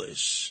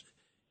stimulus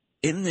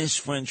in this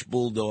French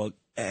bulldog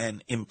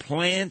and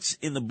implants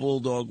in the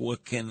bulldog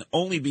what can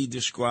only be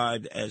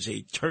described as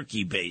a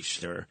turkey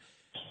baster.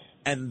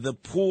 And the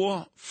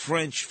poor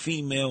French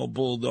female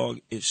bulldog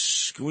is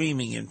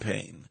screaming in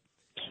pain.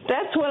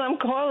 That's what I'm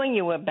calling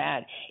you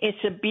about.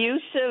 It's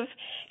abusive,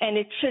 and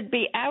it should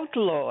be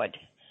outlawed.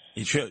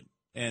 It should.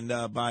 And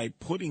by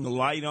putting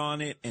light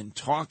on it and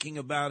talking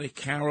about it,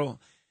 Carol,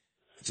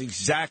 it's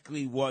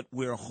exactly what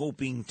we're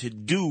hoping to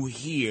do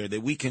here,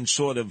 that we can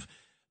sort of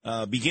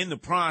begin the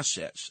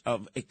process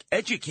of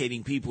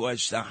educating people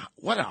as to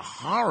what a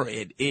horror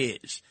it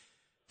is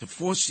to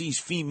force these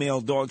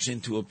female dogs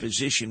into a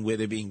position where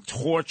they're being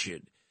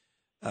tortured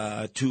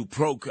to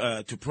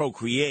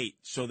procreate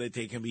so that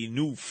they can be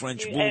new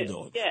French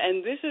bulldogs.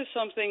 And this is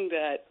something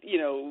that,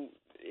 in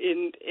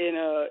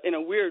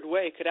a weird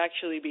way could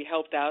actually be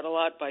helped out a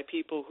lot by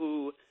people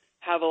who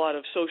have a lot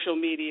of social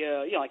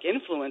media, like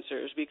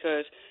influencers,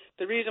 because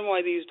the reason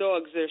why these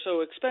dogs, they're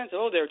so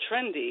expensive, they're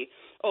trendy,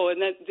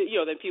 and then,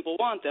 then people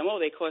want them,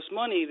 they cost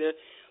money,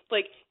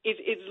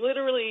 it's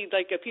literally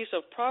like a piece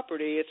of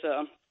property. It's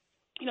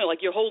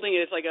like you're holding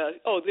it, it's like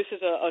this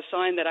is a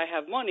sign that I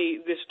have money,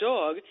 this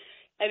dog,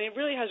 and it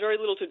really has very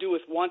little to do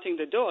with wanting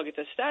the dog. It's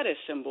a status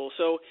symbol.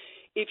 So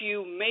if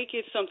you make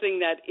it something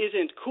that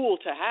isn't cool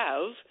to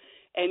have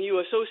and you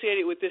associate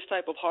it with this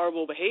type of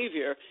horrible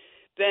behavior,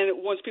 then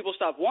once people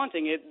stop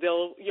wanting it,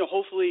 they'll,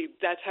 hopefully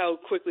that's how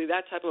quickly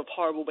that type of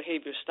horrible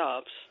behavior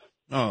stops.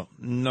 Oh,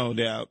 no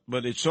doubt.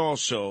 But it's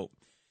also,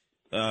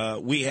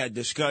 we had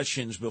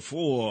discussions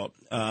before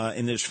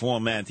in this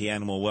format, the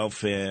animal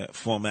welfare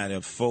format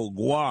of faux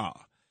gras,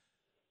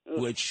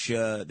 which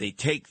they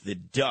take the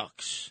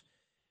ducks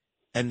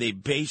and they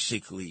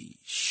basically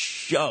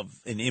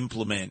shove an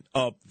implement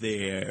up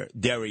their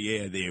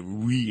derriere, their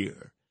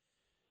rear,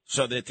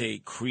 so that they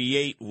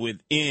create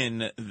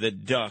within the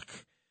duck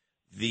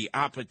the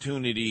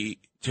opportunity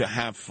to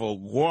have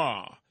faux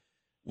gras,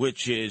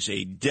 which is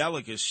a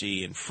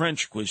delicacy in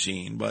French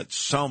cuisine, but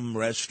some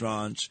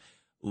restaurants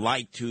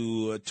like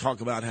to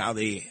talk about how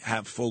they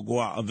have faux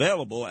gras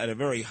available at a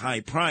very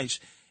high price.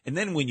 And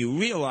then when you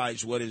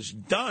realize what is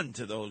done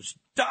to those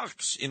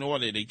ducks in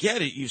order to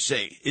get it, you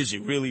say, is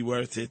it really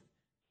worth it?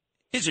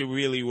 Is it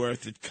really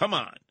worth it? Come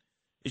on.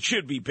 It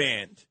should be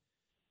banned.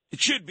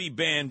 It should be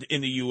banned in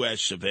the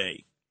U.S. of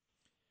A.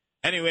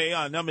 Anyway,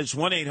 our number is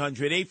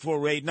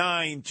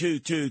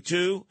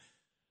 1-800-848-9222.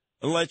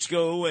 Let's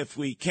go, if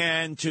we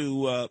can,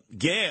 to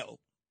Gail,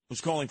 who's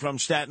calling from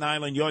Staten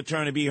Island. Your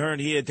turn to be heard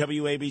here at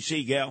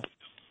WABC, Gail.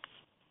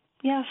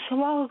 Yes,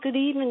 hello, good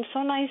evening.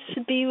 So nice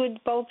to be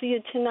with both of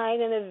you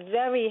tonight, and a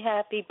very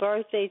happy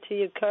birthday to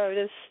you,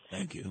 Curtis.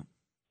 Thank you.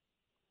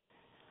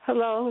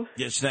 Hello?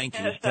 Yes, thank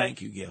you.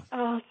 Thank you, Gail.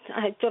 I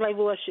thought I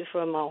lost you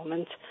for a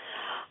moment.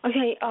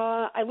 Okay,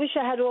 I wish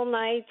I had all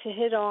night to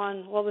hit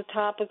on all the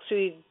topics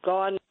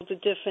regarding the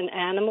different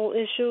animal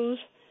issues,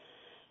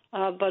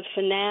 but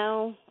for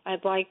now,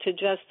 I'd like to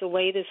address the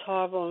latest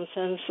horrible and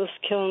senseless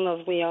killing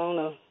of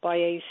Leona by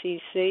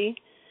ACC.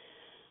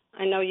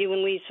 I know you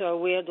and Lisa are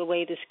aware of the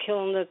latest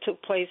killing that took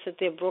place at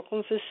their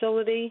Brooklyn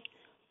facility.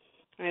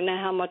 I know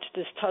how much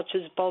this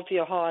touches both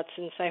your hearts,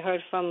 since I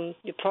heard from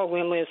your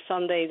program last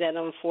Sunday that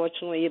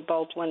unfortunately you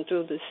both went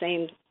through the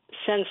same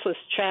senseless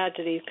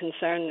tragedy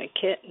concerning a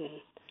kitten.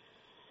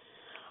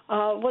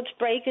 What's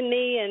breaking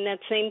me and at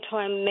the same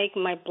time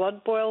making my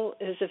blood boil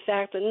is the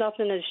fact that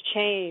nothing has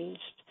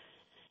changed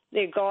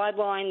their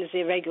guidelines,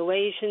 their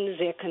regulations,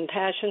 their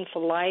compassion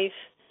for life.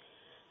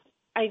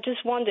 I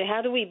just wonder,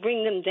 how do we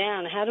bring them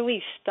down? How do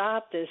we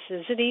stop this?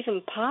 Is it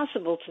even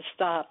possible to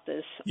stop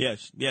this?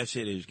 Yes,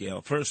 it is, Gail.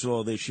 First of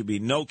all, there should be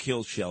no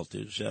kill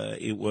shelters.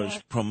 It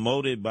was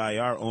promoted by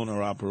our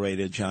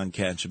owner-operator, John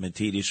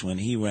Katzimatidis, when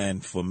he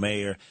ran for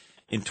mayor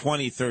in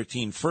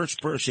 2013.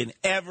 First person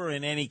ever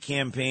in any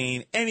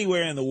campaign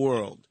anywhere in the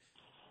world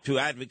to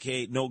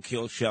advocate no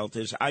kill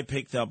shelters. I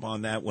picked up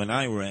on that when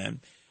I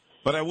ran.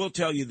 But I will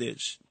tell you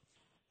this.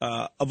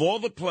 Of all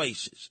the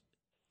places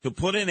to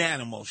put an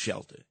animal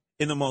shelter,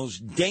 in the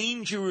most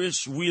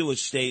dangerous real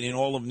estate in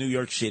all of New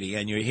York City.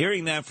 And you're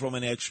hearing that from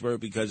an expert,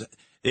 because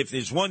if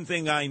there's one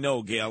thing I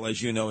know, Gail,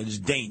 as you know, it's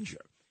danger.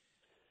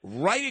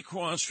 Right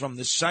across from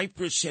the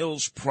Cypress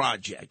Hills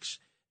projects,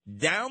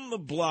 down the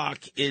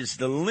block is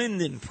the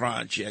Linden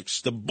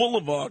projects, the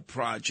Boulevard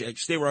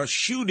projects. There are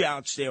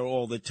shootouts there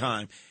all the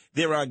time.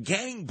 There are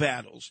gang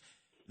battles.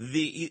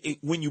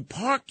 When you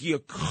park your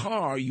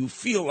car, you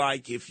feel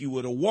like if you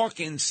were to walk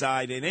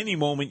inside at any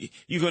moment,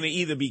 you're going to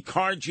either be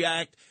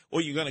carjacked or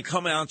you're going to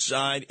come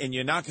outside and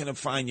you're not going to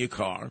find your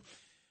car.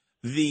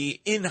 The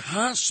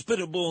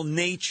inhospitable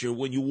nature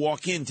when you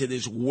walk into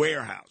this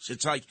warehouse.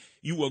 It's like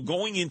you were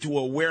going into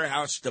a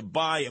warehouse to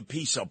buy a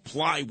piece of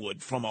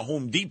plywood from a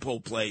Home Depot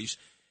place.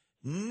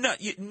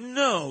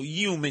 No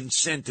human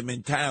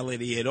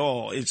sentimentality at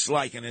all. It's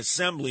like an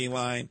assembly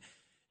line.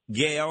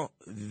 Gail,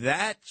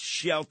 that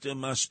shelter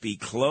must be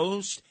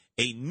closed.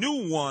 A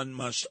new one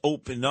must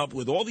open up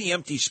with all the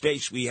empty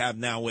space we have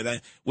now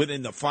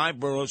within the 5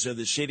 boroughs of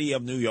the city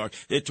of New York.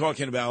 They're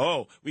talking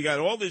about, we got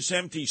all this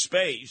empty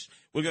space.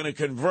 We're going to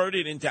convert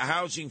it into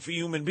housing for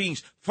human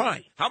beings.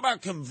 Fine. How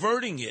about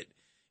converting it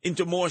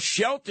into more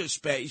shelter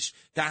space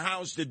to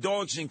house the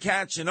dogs and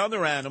cats and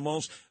other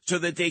animals so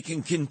that they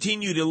can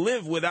continue to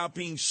live without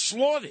being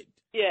slaughtered?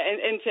 Yeah,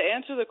 and to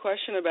answer the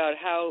question about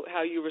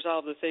how you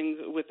resolve the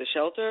thing with the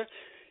shelter,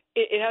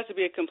 it has to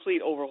be a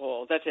complete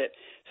overhaul. That's it.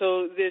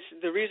 So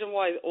the reason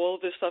why all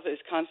of this stuff is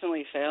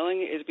constantly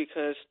failing is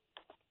because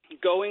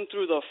going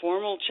through the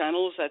formal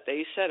channels that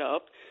they set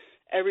up,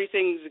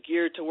 everything's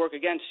geared to work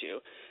against you.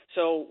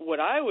 So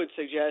what I would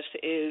suggest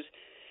is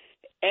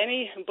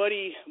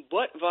anybody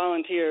but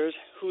volunteers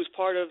who's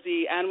part of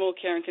the animal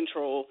care and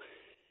control,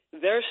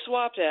 they're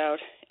swapped out,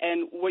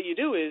 and what you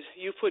do is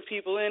you put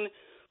people in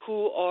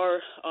who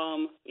are,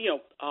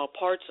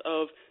 parts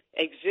of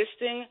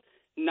existing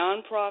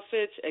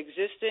nonprofits,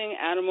 existing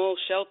animal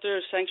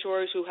shelters,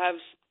 sanctuaries who have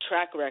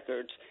track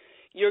records.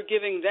 You're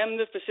giving them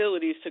the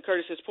facilities, to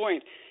Curtis's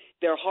point.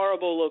 They're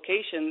horrible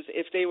locations.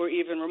 If they were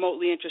even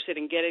remotely interested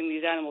in getting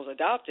these animals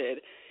adopted,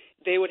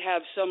 they would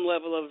have some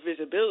level of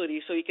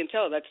visibility, so you can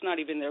tell that's not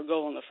even their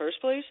goal in the first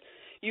place.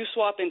 You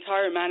swap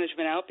entire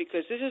management out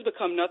because this has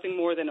become nothing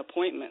more than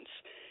appointments.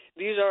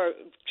 These are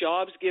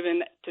jobs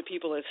given to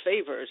people as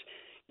favors.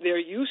 They're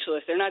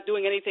useless. They're not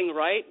doing anything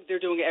right. They're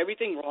doing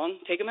everything wrong.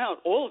 Take them out,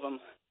 all of them.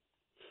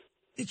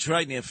 It's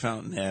right near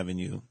Fountain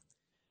Avenue,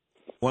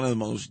 one of the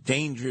most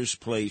dangerous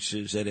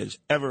places that has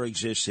ever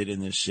existed in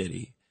this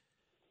city.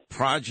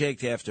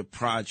 Project after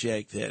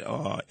project that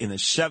are in the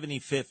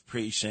 75th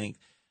precinct.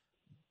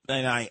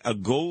 And I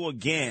go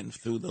again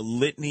through the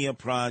litany of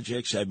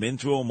projects. I've been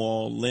through them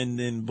all.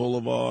 Linden,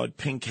 Boulevard,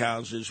 pink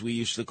houses, we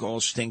used to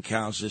call stink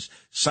houses,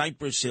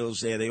 Cypress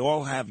Hills there. They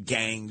all have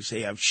gangs.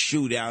 They have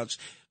shootouts,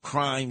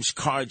 crimes,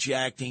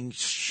 carjacking,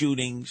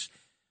 shootings.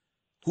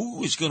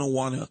 Who is going to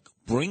want to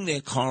bring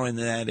their car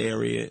into that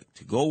area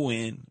to go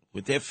in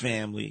with their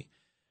family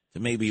to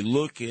maybe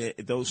look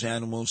at those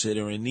animals that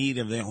are in need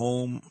of their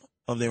home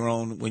of their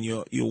own, when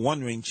you're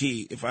wondering,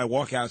 gee, if I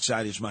walk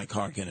outside, is my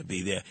car going to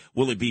be there?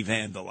 Will it be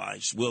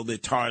vandalized? Will the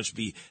tires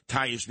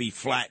be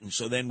flattened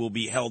so then we'll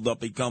be held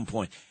up at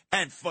gunpoint?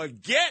 And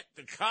forget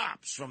the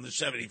cops from the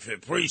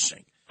 75th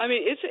precinct. I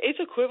mean, it's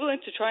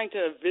equivalent to trying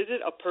to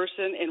visit a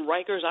person in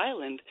Rikers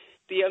Island.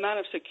 The amount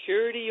of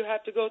security you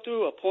have to go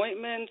through,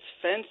 appointments,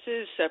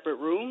 fences, separate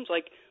rooms.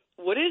 Like,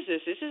 what is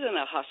this? This isn't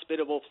a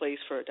hospitable place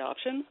for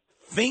adoption.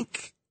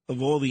 Think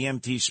of all the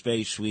empty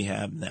space we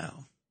have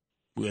now.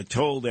 We're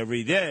told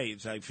every day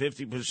it's like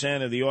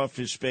 50% of the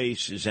office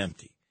space is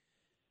empty.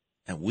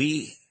 And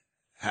we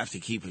have to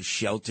keep a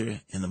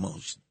shelter in the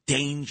most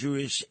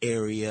dangerous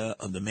area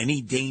of the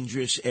many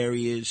dangerous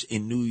areas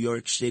in New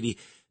York City.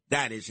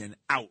 That is an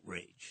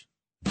outrage.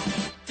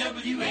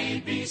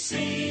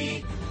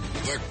 WABC.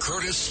 The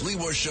Curtis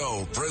Sliwa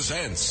Show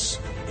presents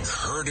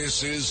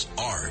Curtis's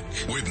Ark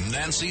with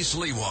Nancy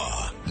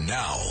Sliwa.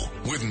 Now,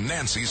 with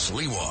Nancy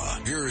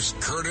Sliwa, here's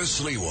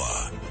Curtis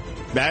Sliwa.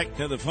 Back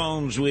to the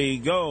phones we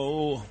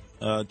go.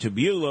 To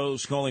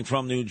Bulow's calling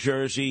from New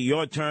Jersey.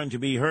 Your turn to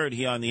be heard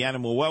here on the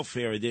Animal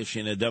Welfare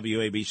Edition of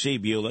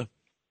WABC, Bulow.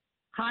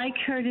 Hi,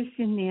 Curtis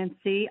and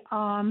Nancy.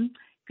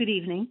 Good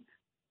evening.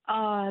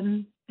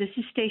 This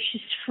is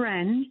Stacia's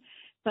friend,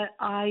 but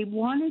I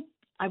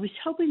was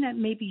hoping that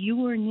maybe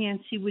you or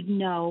Nancy would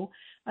know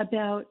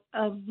about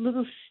a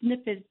little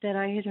snippet that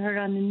I had heard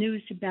on the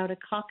news about a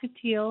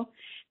cockatiel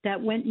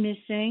that went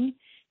missing,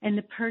 and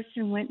the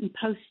person went and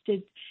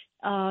posted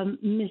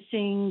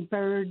missing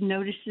bird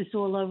notices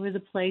all over the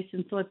place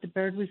and thought the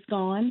bird was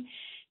gone.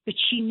 But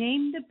she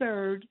named the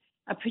bird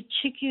a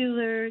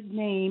particular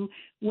name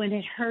when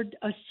it heard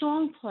a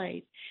song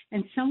played.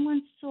 And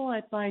someone saw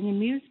it by an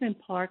amusement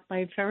park, by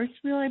a Ferris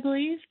wheel, I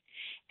believe.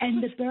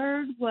 And the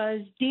bird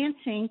was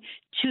dancing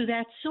to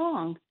that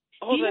song.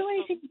 Oh, Do you know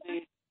anything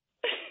about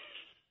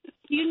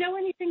Do you know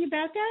anything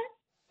about that?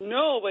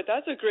 No, but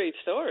that's a great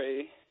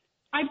story.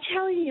 I'm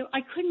telling you, I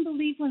couldn't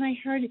believe when I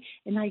heard it,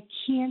 and I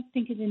can't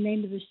think of the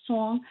name of the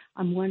song.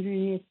 I'm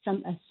wondering if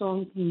it's a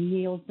song from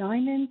Neil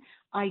Diamond.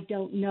 I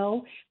don't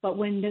know. But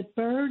when the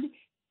bird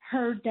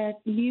heard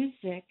that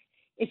music,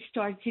 it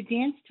started to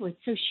dance to it.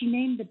 So she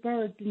named the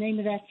bird the name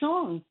of that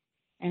song.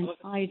 And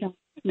I don't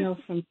know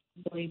from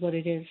really what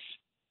it is.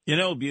 You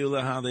know,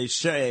 Beulah, how they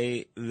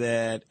say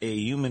that a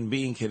human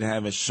being could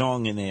have a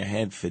song in their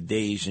head for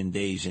days and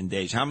days and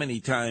days. How many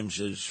times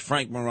does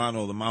Frank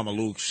Morano, the Mama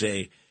Luke,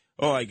 say,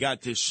 oh, I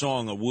got this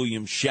song of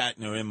William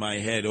Shatner in my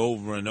head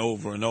over and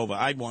over and over.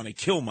 I'd want to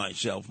kill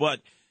myself.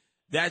 But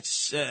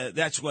that's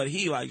what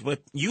he likes.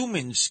 But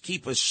humans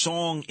keep a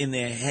song in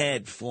their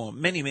head for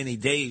many, many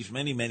days,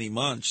 many, many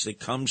months that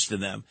comes to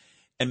them.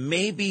 And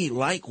maybe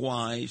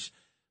likewise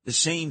the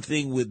same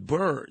thing with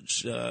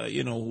birds,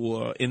 who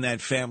are in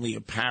that family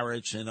of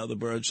parrots and other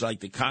birds like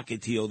the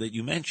cockatiel that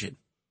you mentioned.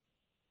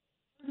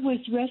 It was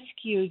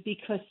rescued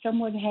because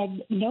someone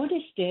had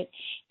noticed it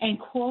and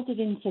called it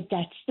in and said,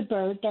 that's the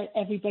bird that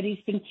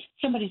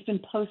somebody's been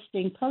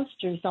posting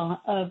posters on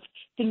of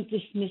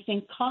this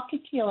missing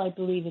cockatiel, I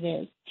believe it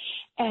is.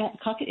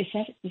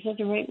 Is that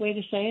the right way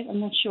to say it?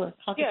 I'm not sure.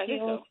 Cockatiel. Yeah, I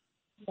think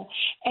so.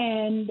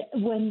 And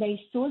when they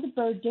saw the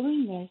bird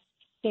doing this,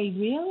 they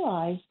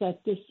realized that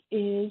this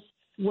is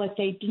what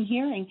they'd been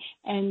hearing,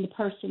 and the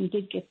person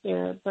did get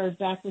their bird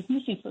back. Was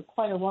missing for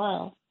quite a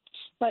while.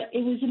 But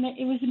it was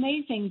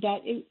amazing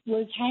that it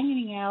was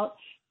hanging out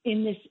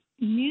in this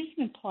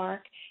amusement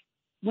park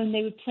when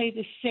they would play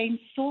the same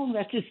song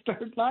that this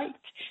bird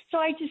liked. So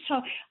I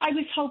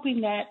was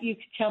hoping that you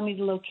could tell me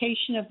the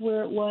location of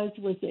where it was.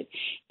 Was it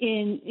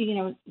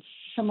in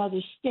some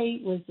other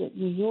state? Was it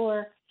New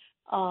York?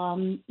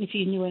 If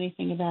you knew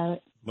anything about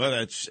it. Well,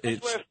 that's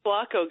where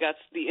Flacco got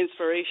the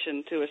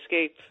inspiration to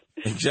escape.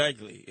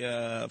 Exactly.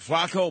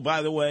 Flacco,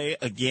 by the way,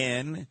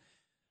 again.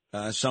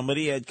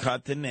 Somebody had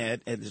cut the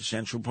net at the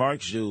Central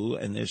Park Zoo,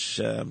 and this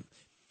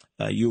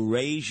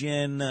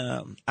Eurasian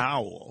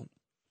owl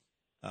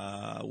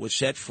was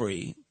set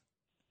free.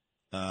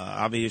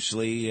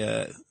 Obviously,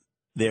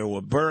 there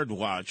were bird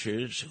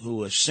watchers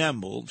who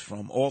assembled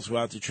from all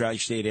throughout the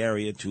tri-state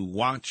area to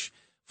watch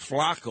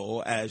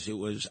Flacco as it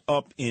was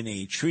up in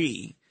a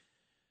tree,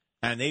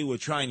 and they were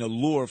trying to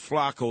lure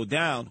Flacco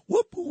down.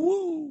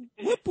 Whoop-a-woo,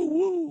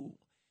 whoop-a-woo.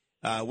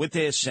 With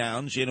their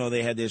sounds,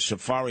 they had their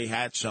safari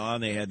hats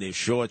on, they had their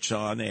shorts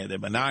on, they had their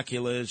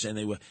binoculars, and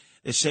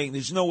they're saying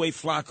there's no way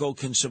Flacco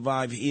can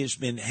survive. He has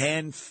been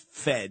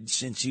hand-fed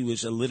since he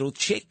was a little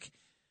chick.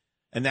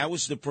 And that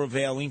was the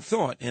prevailing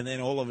thought. And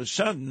then all of a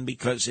sudden,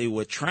 because they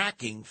were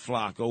tracking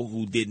Flacco,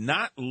 who did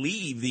not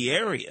leave the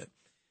area,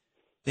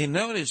 they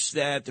noticed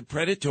that the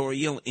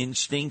predatory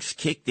instincts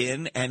kicked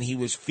in, and he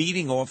was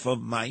feeding off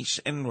of mice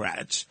and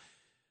rats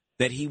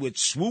that he would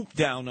swoop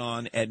down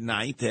on at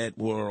night that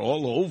were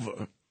all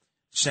over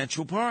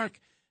Central Park.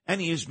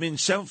 And he has been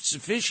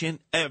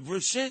self-sufficient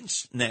ever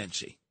since,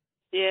 Nancy.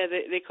 Yeah,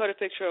 they caught a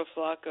picture of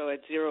Flacco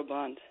at Zero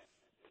Bond.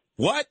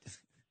 What?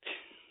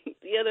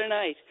 The other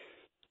night.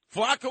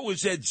 Flacco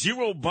was at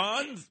Zero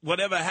Bond?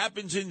 Whatever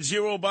happens in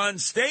Zero Bond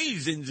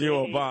stays in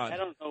Zero Bond. I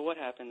don't know what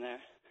happened there.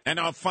 And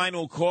our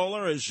final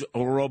caller is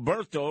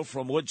Roberto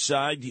from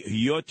Woodside.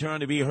 Your turn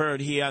to be heard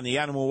here on the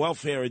Animal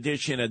Welfare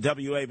Edition of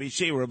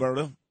WABC,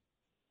 Roberto.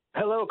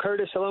 Hello,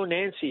 Curtis. Hello,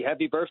 Nancy.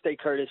 Happy birthday,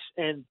 Curtis.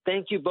 And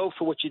thank you both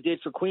for what you did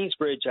for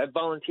Queensbridge. I've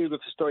volunteered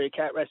with Astoria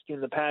Cat Rescue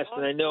in the past,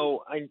 and I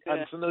know I'm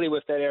familiar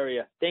with that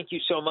area. Thank you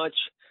so much.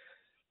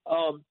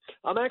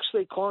 I'm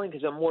actually calling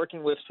because I'm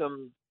working with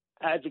some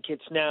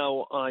advocates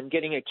now on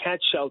getting a cat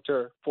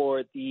shelter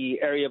for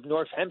the area of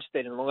North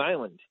Hempstead in Long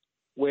Island,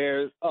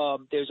 where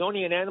there's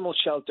only an animal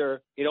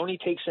shelter. It only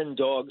takes in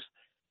dogs.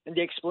 And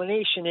the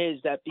explanation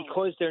is that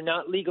because they're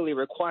not legally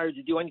required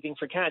to do anything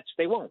for cats,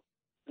 they won't.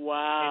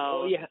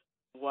 Wow.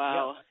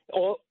 Wow.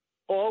 Yeah,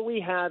 all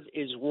we have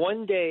is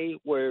one day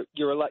where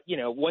you're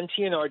one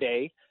TNR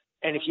day.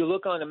 And if you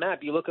look on a map,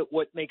 you look at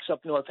what makes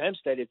up North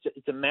Hempstead.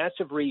 It's a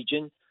massive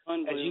region.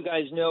 As you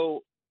guys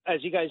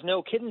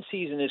know, kitten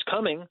season is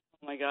coming.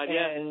 Oh my God!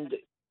 Yeah.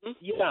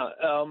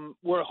 And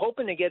we're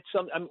hoping to get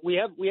some. We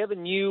have a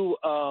new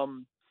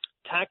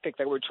tactic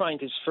that we're trying,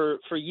 because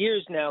for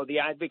years now the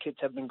advocates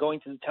have been going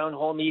to the town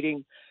hall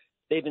meeting.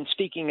 They've been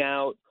speaking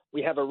out.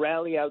 We have a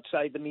rally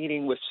outside the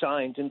meeting with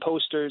signs and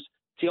posters.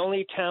 It's the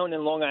only town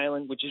in Long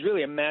Island, which is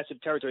really a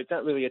massive territory. It's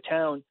not really a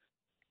town.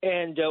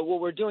 And what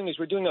we're doing is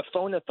we're doing a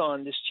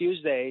phone-a-thon this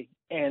Tuesday.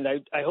 And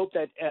I hope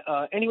that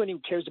anyone who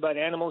cares about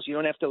animals, you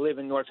don't have to live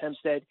in North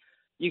Hempstead.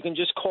 You can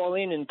just call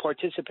in and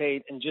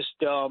participate, and just,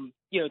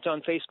 it's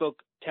on Facebook,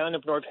 Town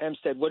of North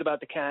Hempstead. What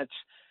about the cats?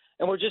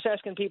 And we're just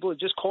asking people to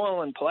just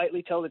call and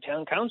politely tell the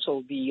town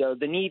council the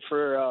need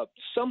for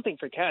something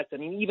for cats. I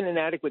mean, even an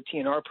adequate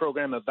TNR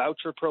program, a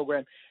voucher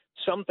program,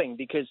 something,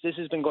 because this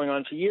has been going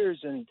on for years,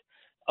 and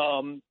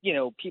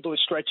people are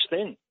stretched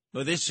thin.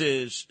 Well, this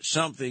is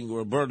something,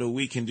 Roberto,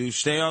 we can do.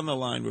 Stay on the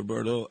line,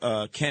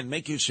 Roberto. Ken,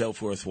 make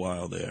yourself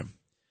worthwhile there.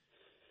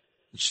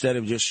 Instead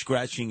of just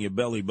scratching your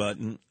belly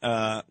button,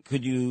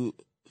 could you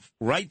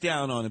write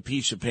down on a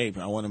piece of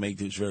paper? I want to make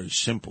this very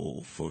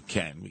simple for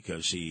Ken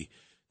because he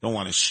don't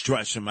want to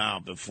stress him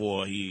out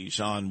before he's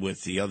on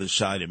with the other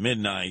side at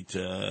midnight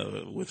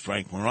with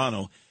Frank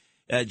Morano.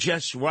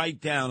 Just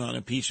write down on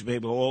a piece of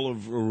paper all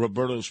of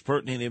Roberto's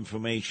pertinent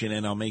information,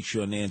 and I'll make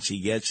sure Nancy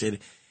gets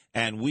it.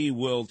 And we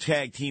will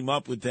tag team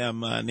up with them,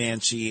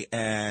 Nancy,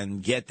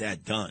 and get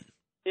that done.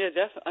 Yeah,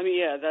 definitely. I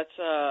mean, that's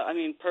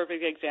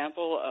perfect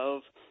example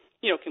of,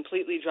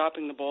 completely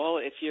dropping the ball.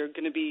 If you're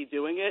going to be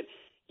doing it,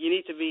 you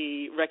need to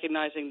be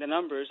recognizing the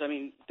numbers. I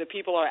mean, the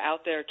people are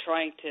out there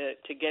trying to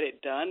get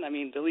it done. I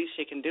mean, the least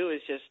you can do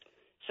is just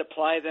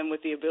supply them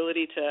with the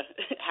ability to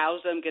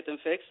house them, get them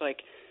fixed.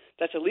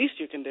 That's the least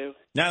you can do.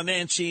 Now,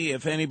 Nancy,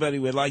 if anybody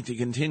would like to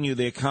continue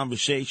their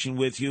conversation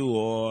with you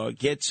or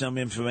get some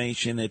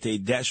information that they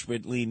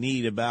desperately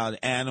need about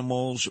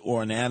animals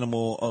or an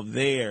animal of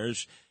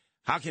theirs,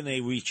 how can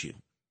they reach you?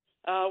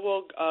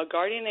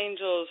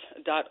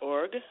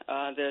 GuardianAngels.org.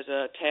 There's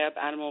a tab,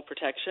 Animal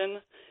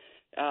Protection.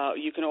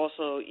 You can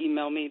also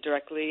email me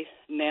directly,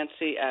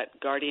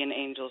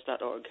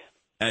 Nancy@GuardianAngels.org.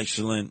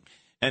 Excellent.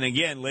 And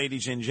again,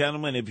 ladies and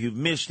gentlemen, if you've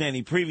missed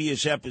any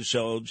previous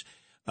episodes,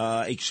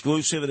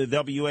 exclusive of the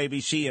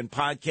WABC in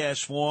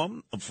podcast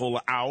form, a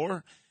full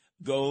hour,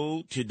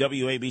 go to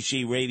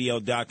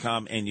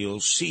WABCradio.com and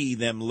you'll see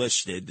them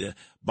listed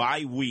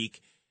by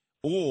week,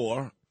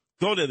 or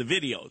go to the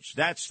videos.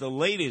 That's the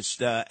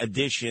latest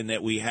edition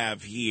that we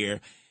have here,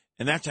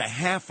 and that's a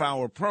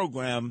half-hour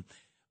program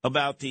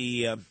about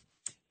the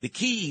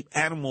key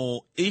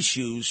animal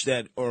issues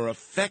that are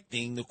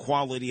affecting the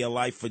quality of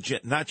life for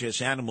not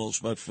just animals,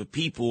 but for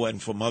people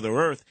and for Mother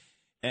Earth.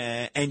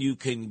 And you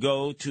can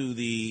go to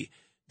the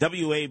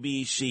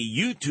WABC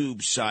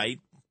YouTube site,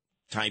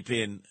 type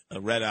in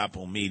Red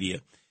Apple Media,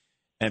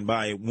 and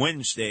by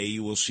Wednesday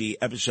you will see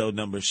episode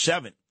number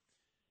 7,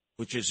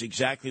 which is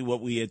exactly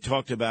what we had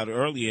talked about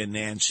earlier,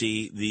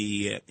 Nancy,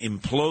 the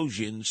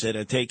implosions that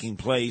are taking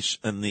place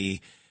in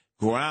the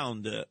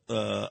ground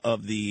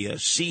of the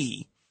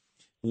sea,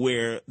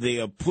 where they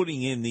are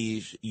putting in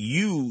these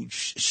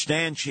huge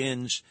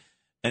stanchions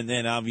and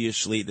then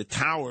obviously the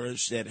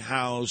towers that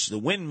house the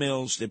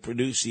windmills that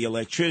produce the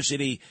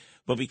electricity.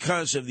 But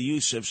because of the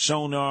use of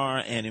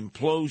sonar and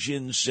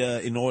implosions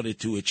in order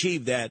to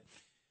achieve that,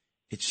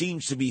 it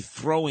seems to be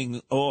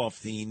throwing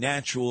off the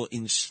natural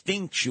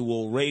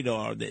instinctual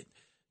radar that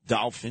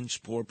dolphins,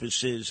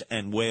 porpoises,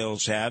 and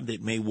whales have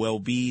that may well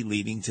be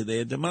leading to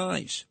their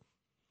demise.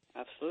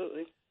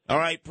 Absolutely. All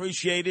right,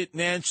 appreciate it,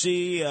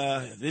 Nancy.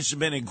 This has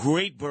been a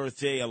great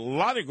birthday. A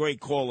lot of great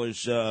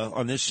callers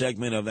on this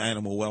segment of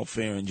animal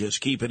welfare, and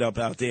just keep it up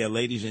out there,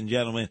 ladies and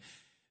gentlemen.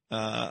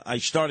 I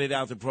started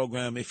out the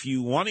program. If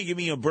you want to give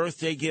me a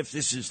birthday gift,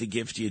 this is the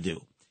gift you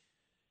do.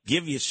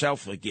 Give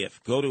yourself a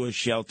gift. Go to a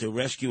shelter,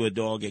 rescue a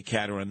dog, a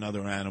cat, or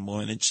another animal,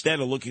 and instead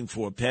of looking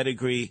for a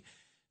pedigree,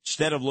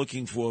 instead of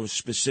looking for a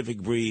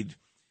specific breed,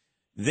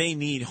 they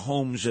need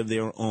homes of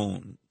their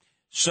own.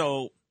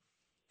 So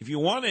if you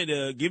wanted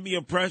to give me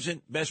a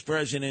present, best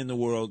present in the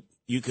world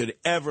you could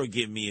ever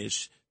give me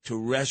is to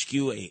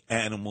rescue an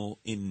animal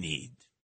in need.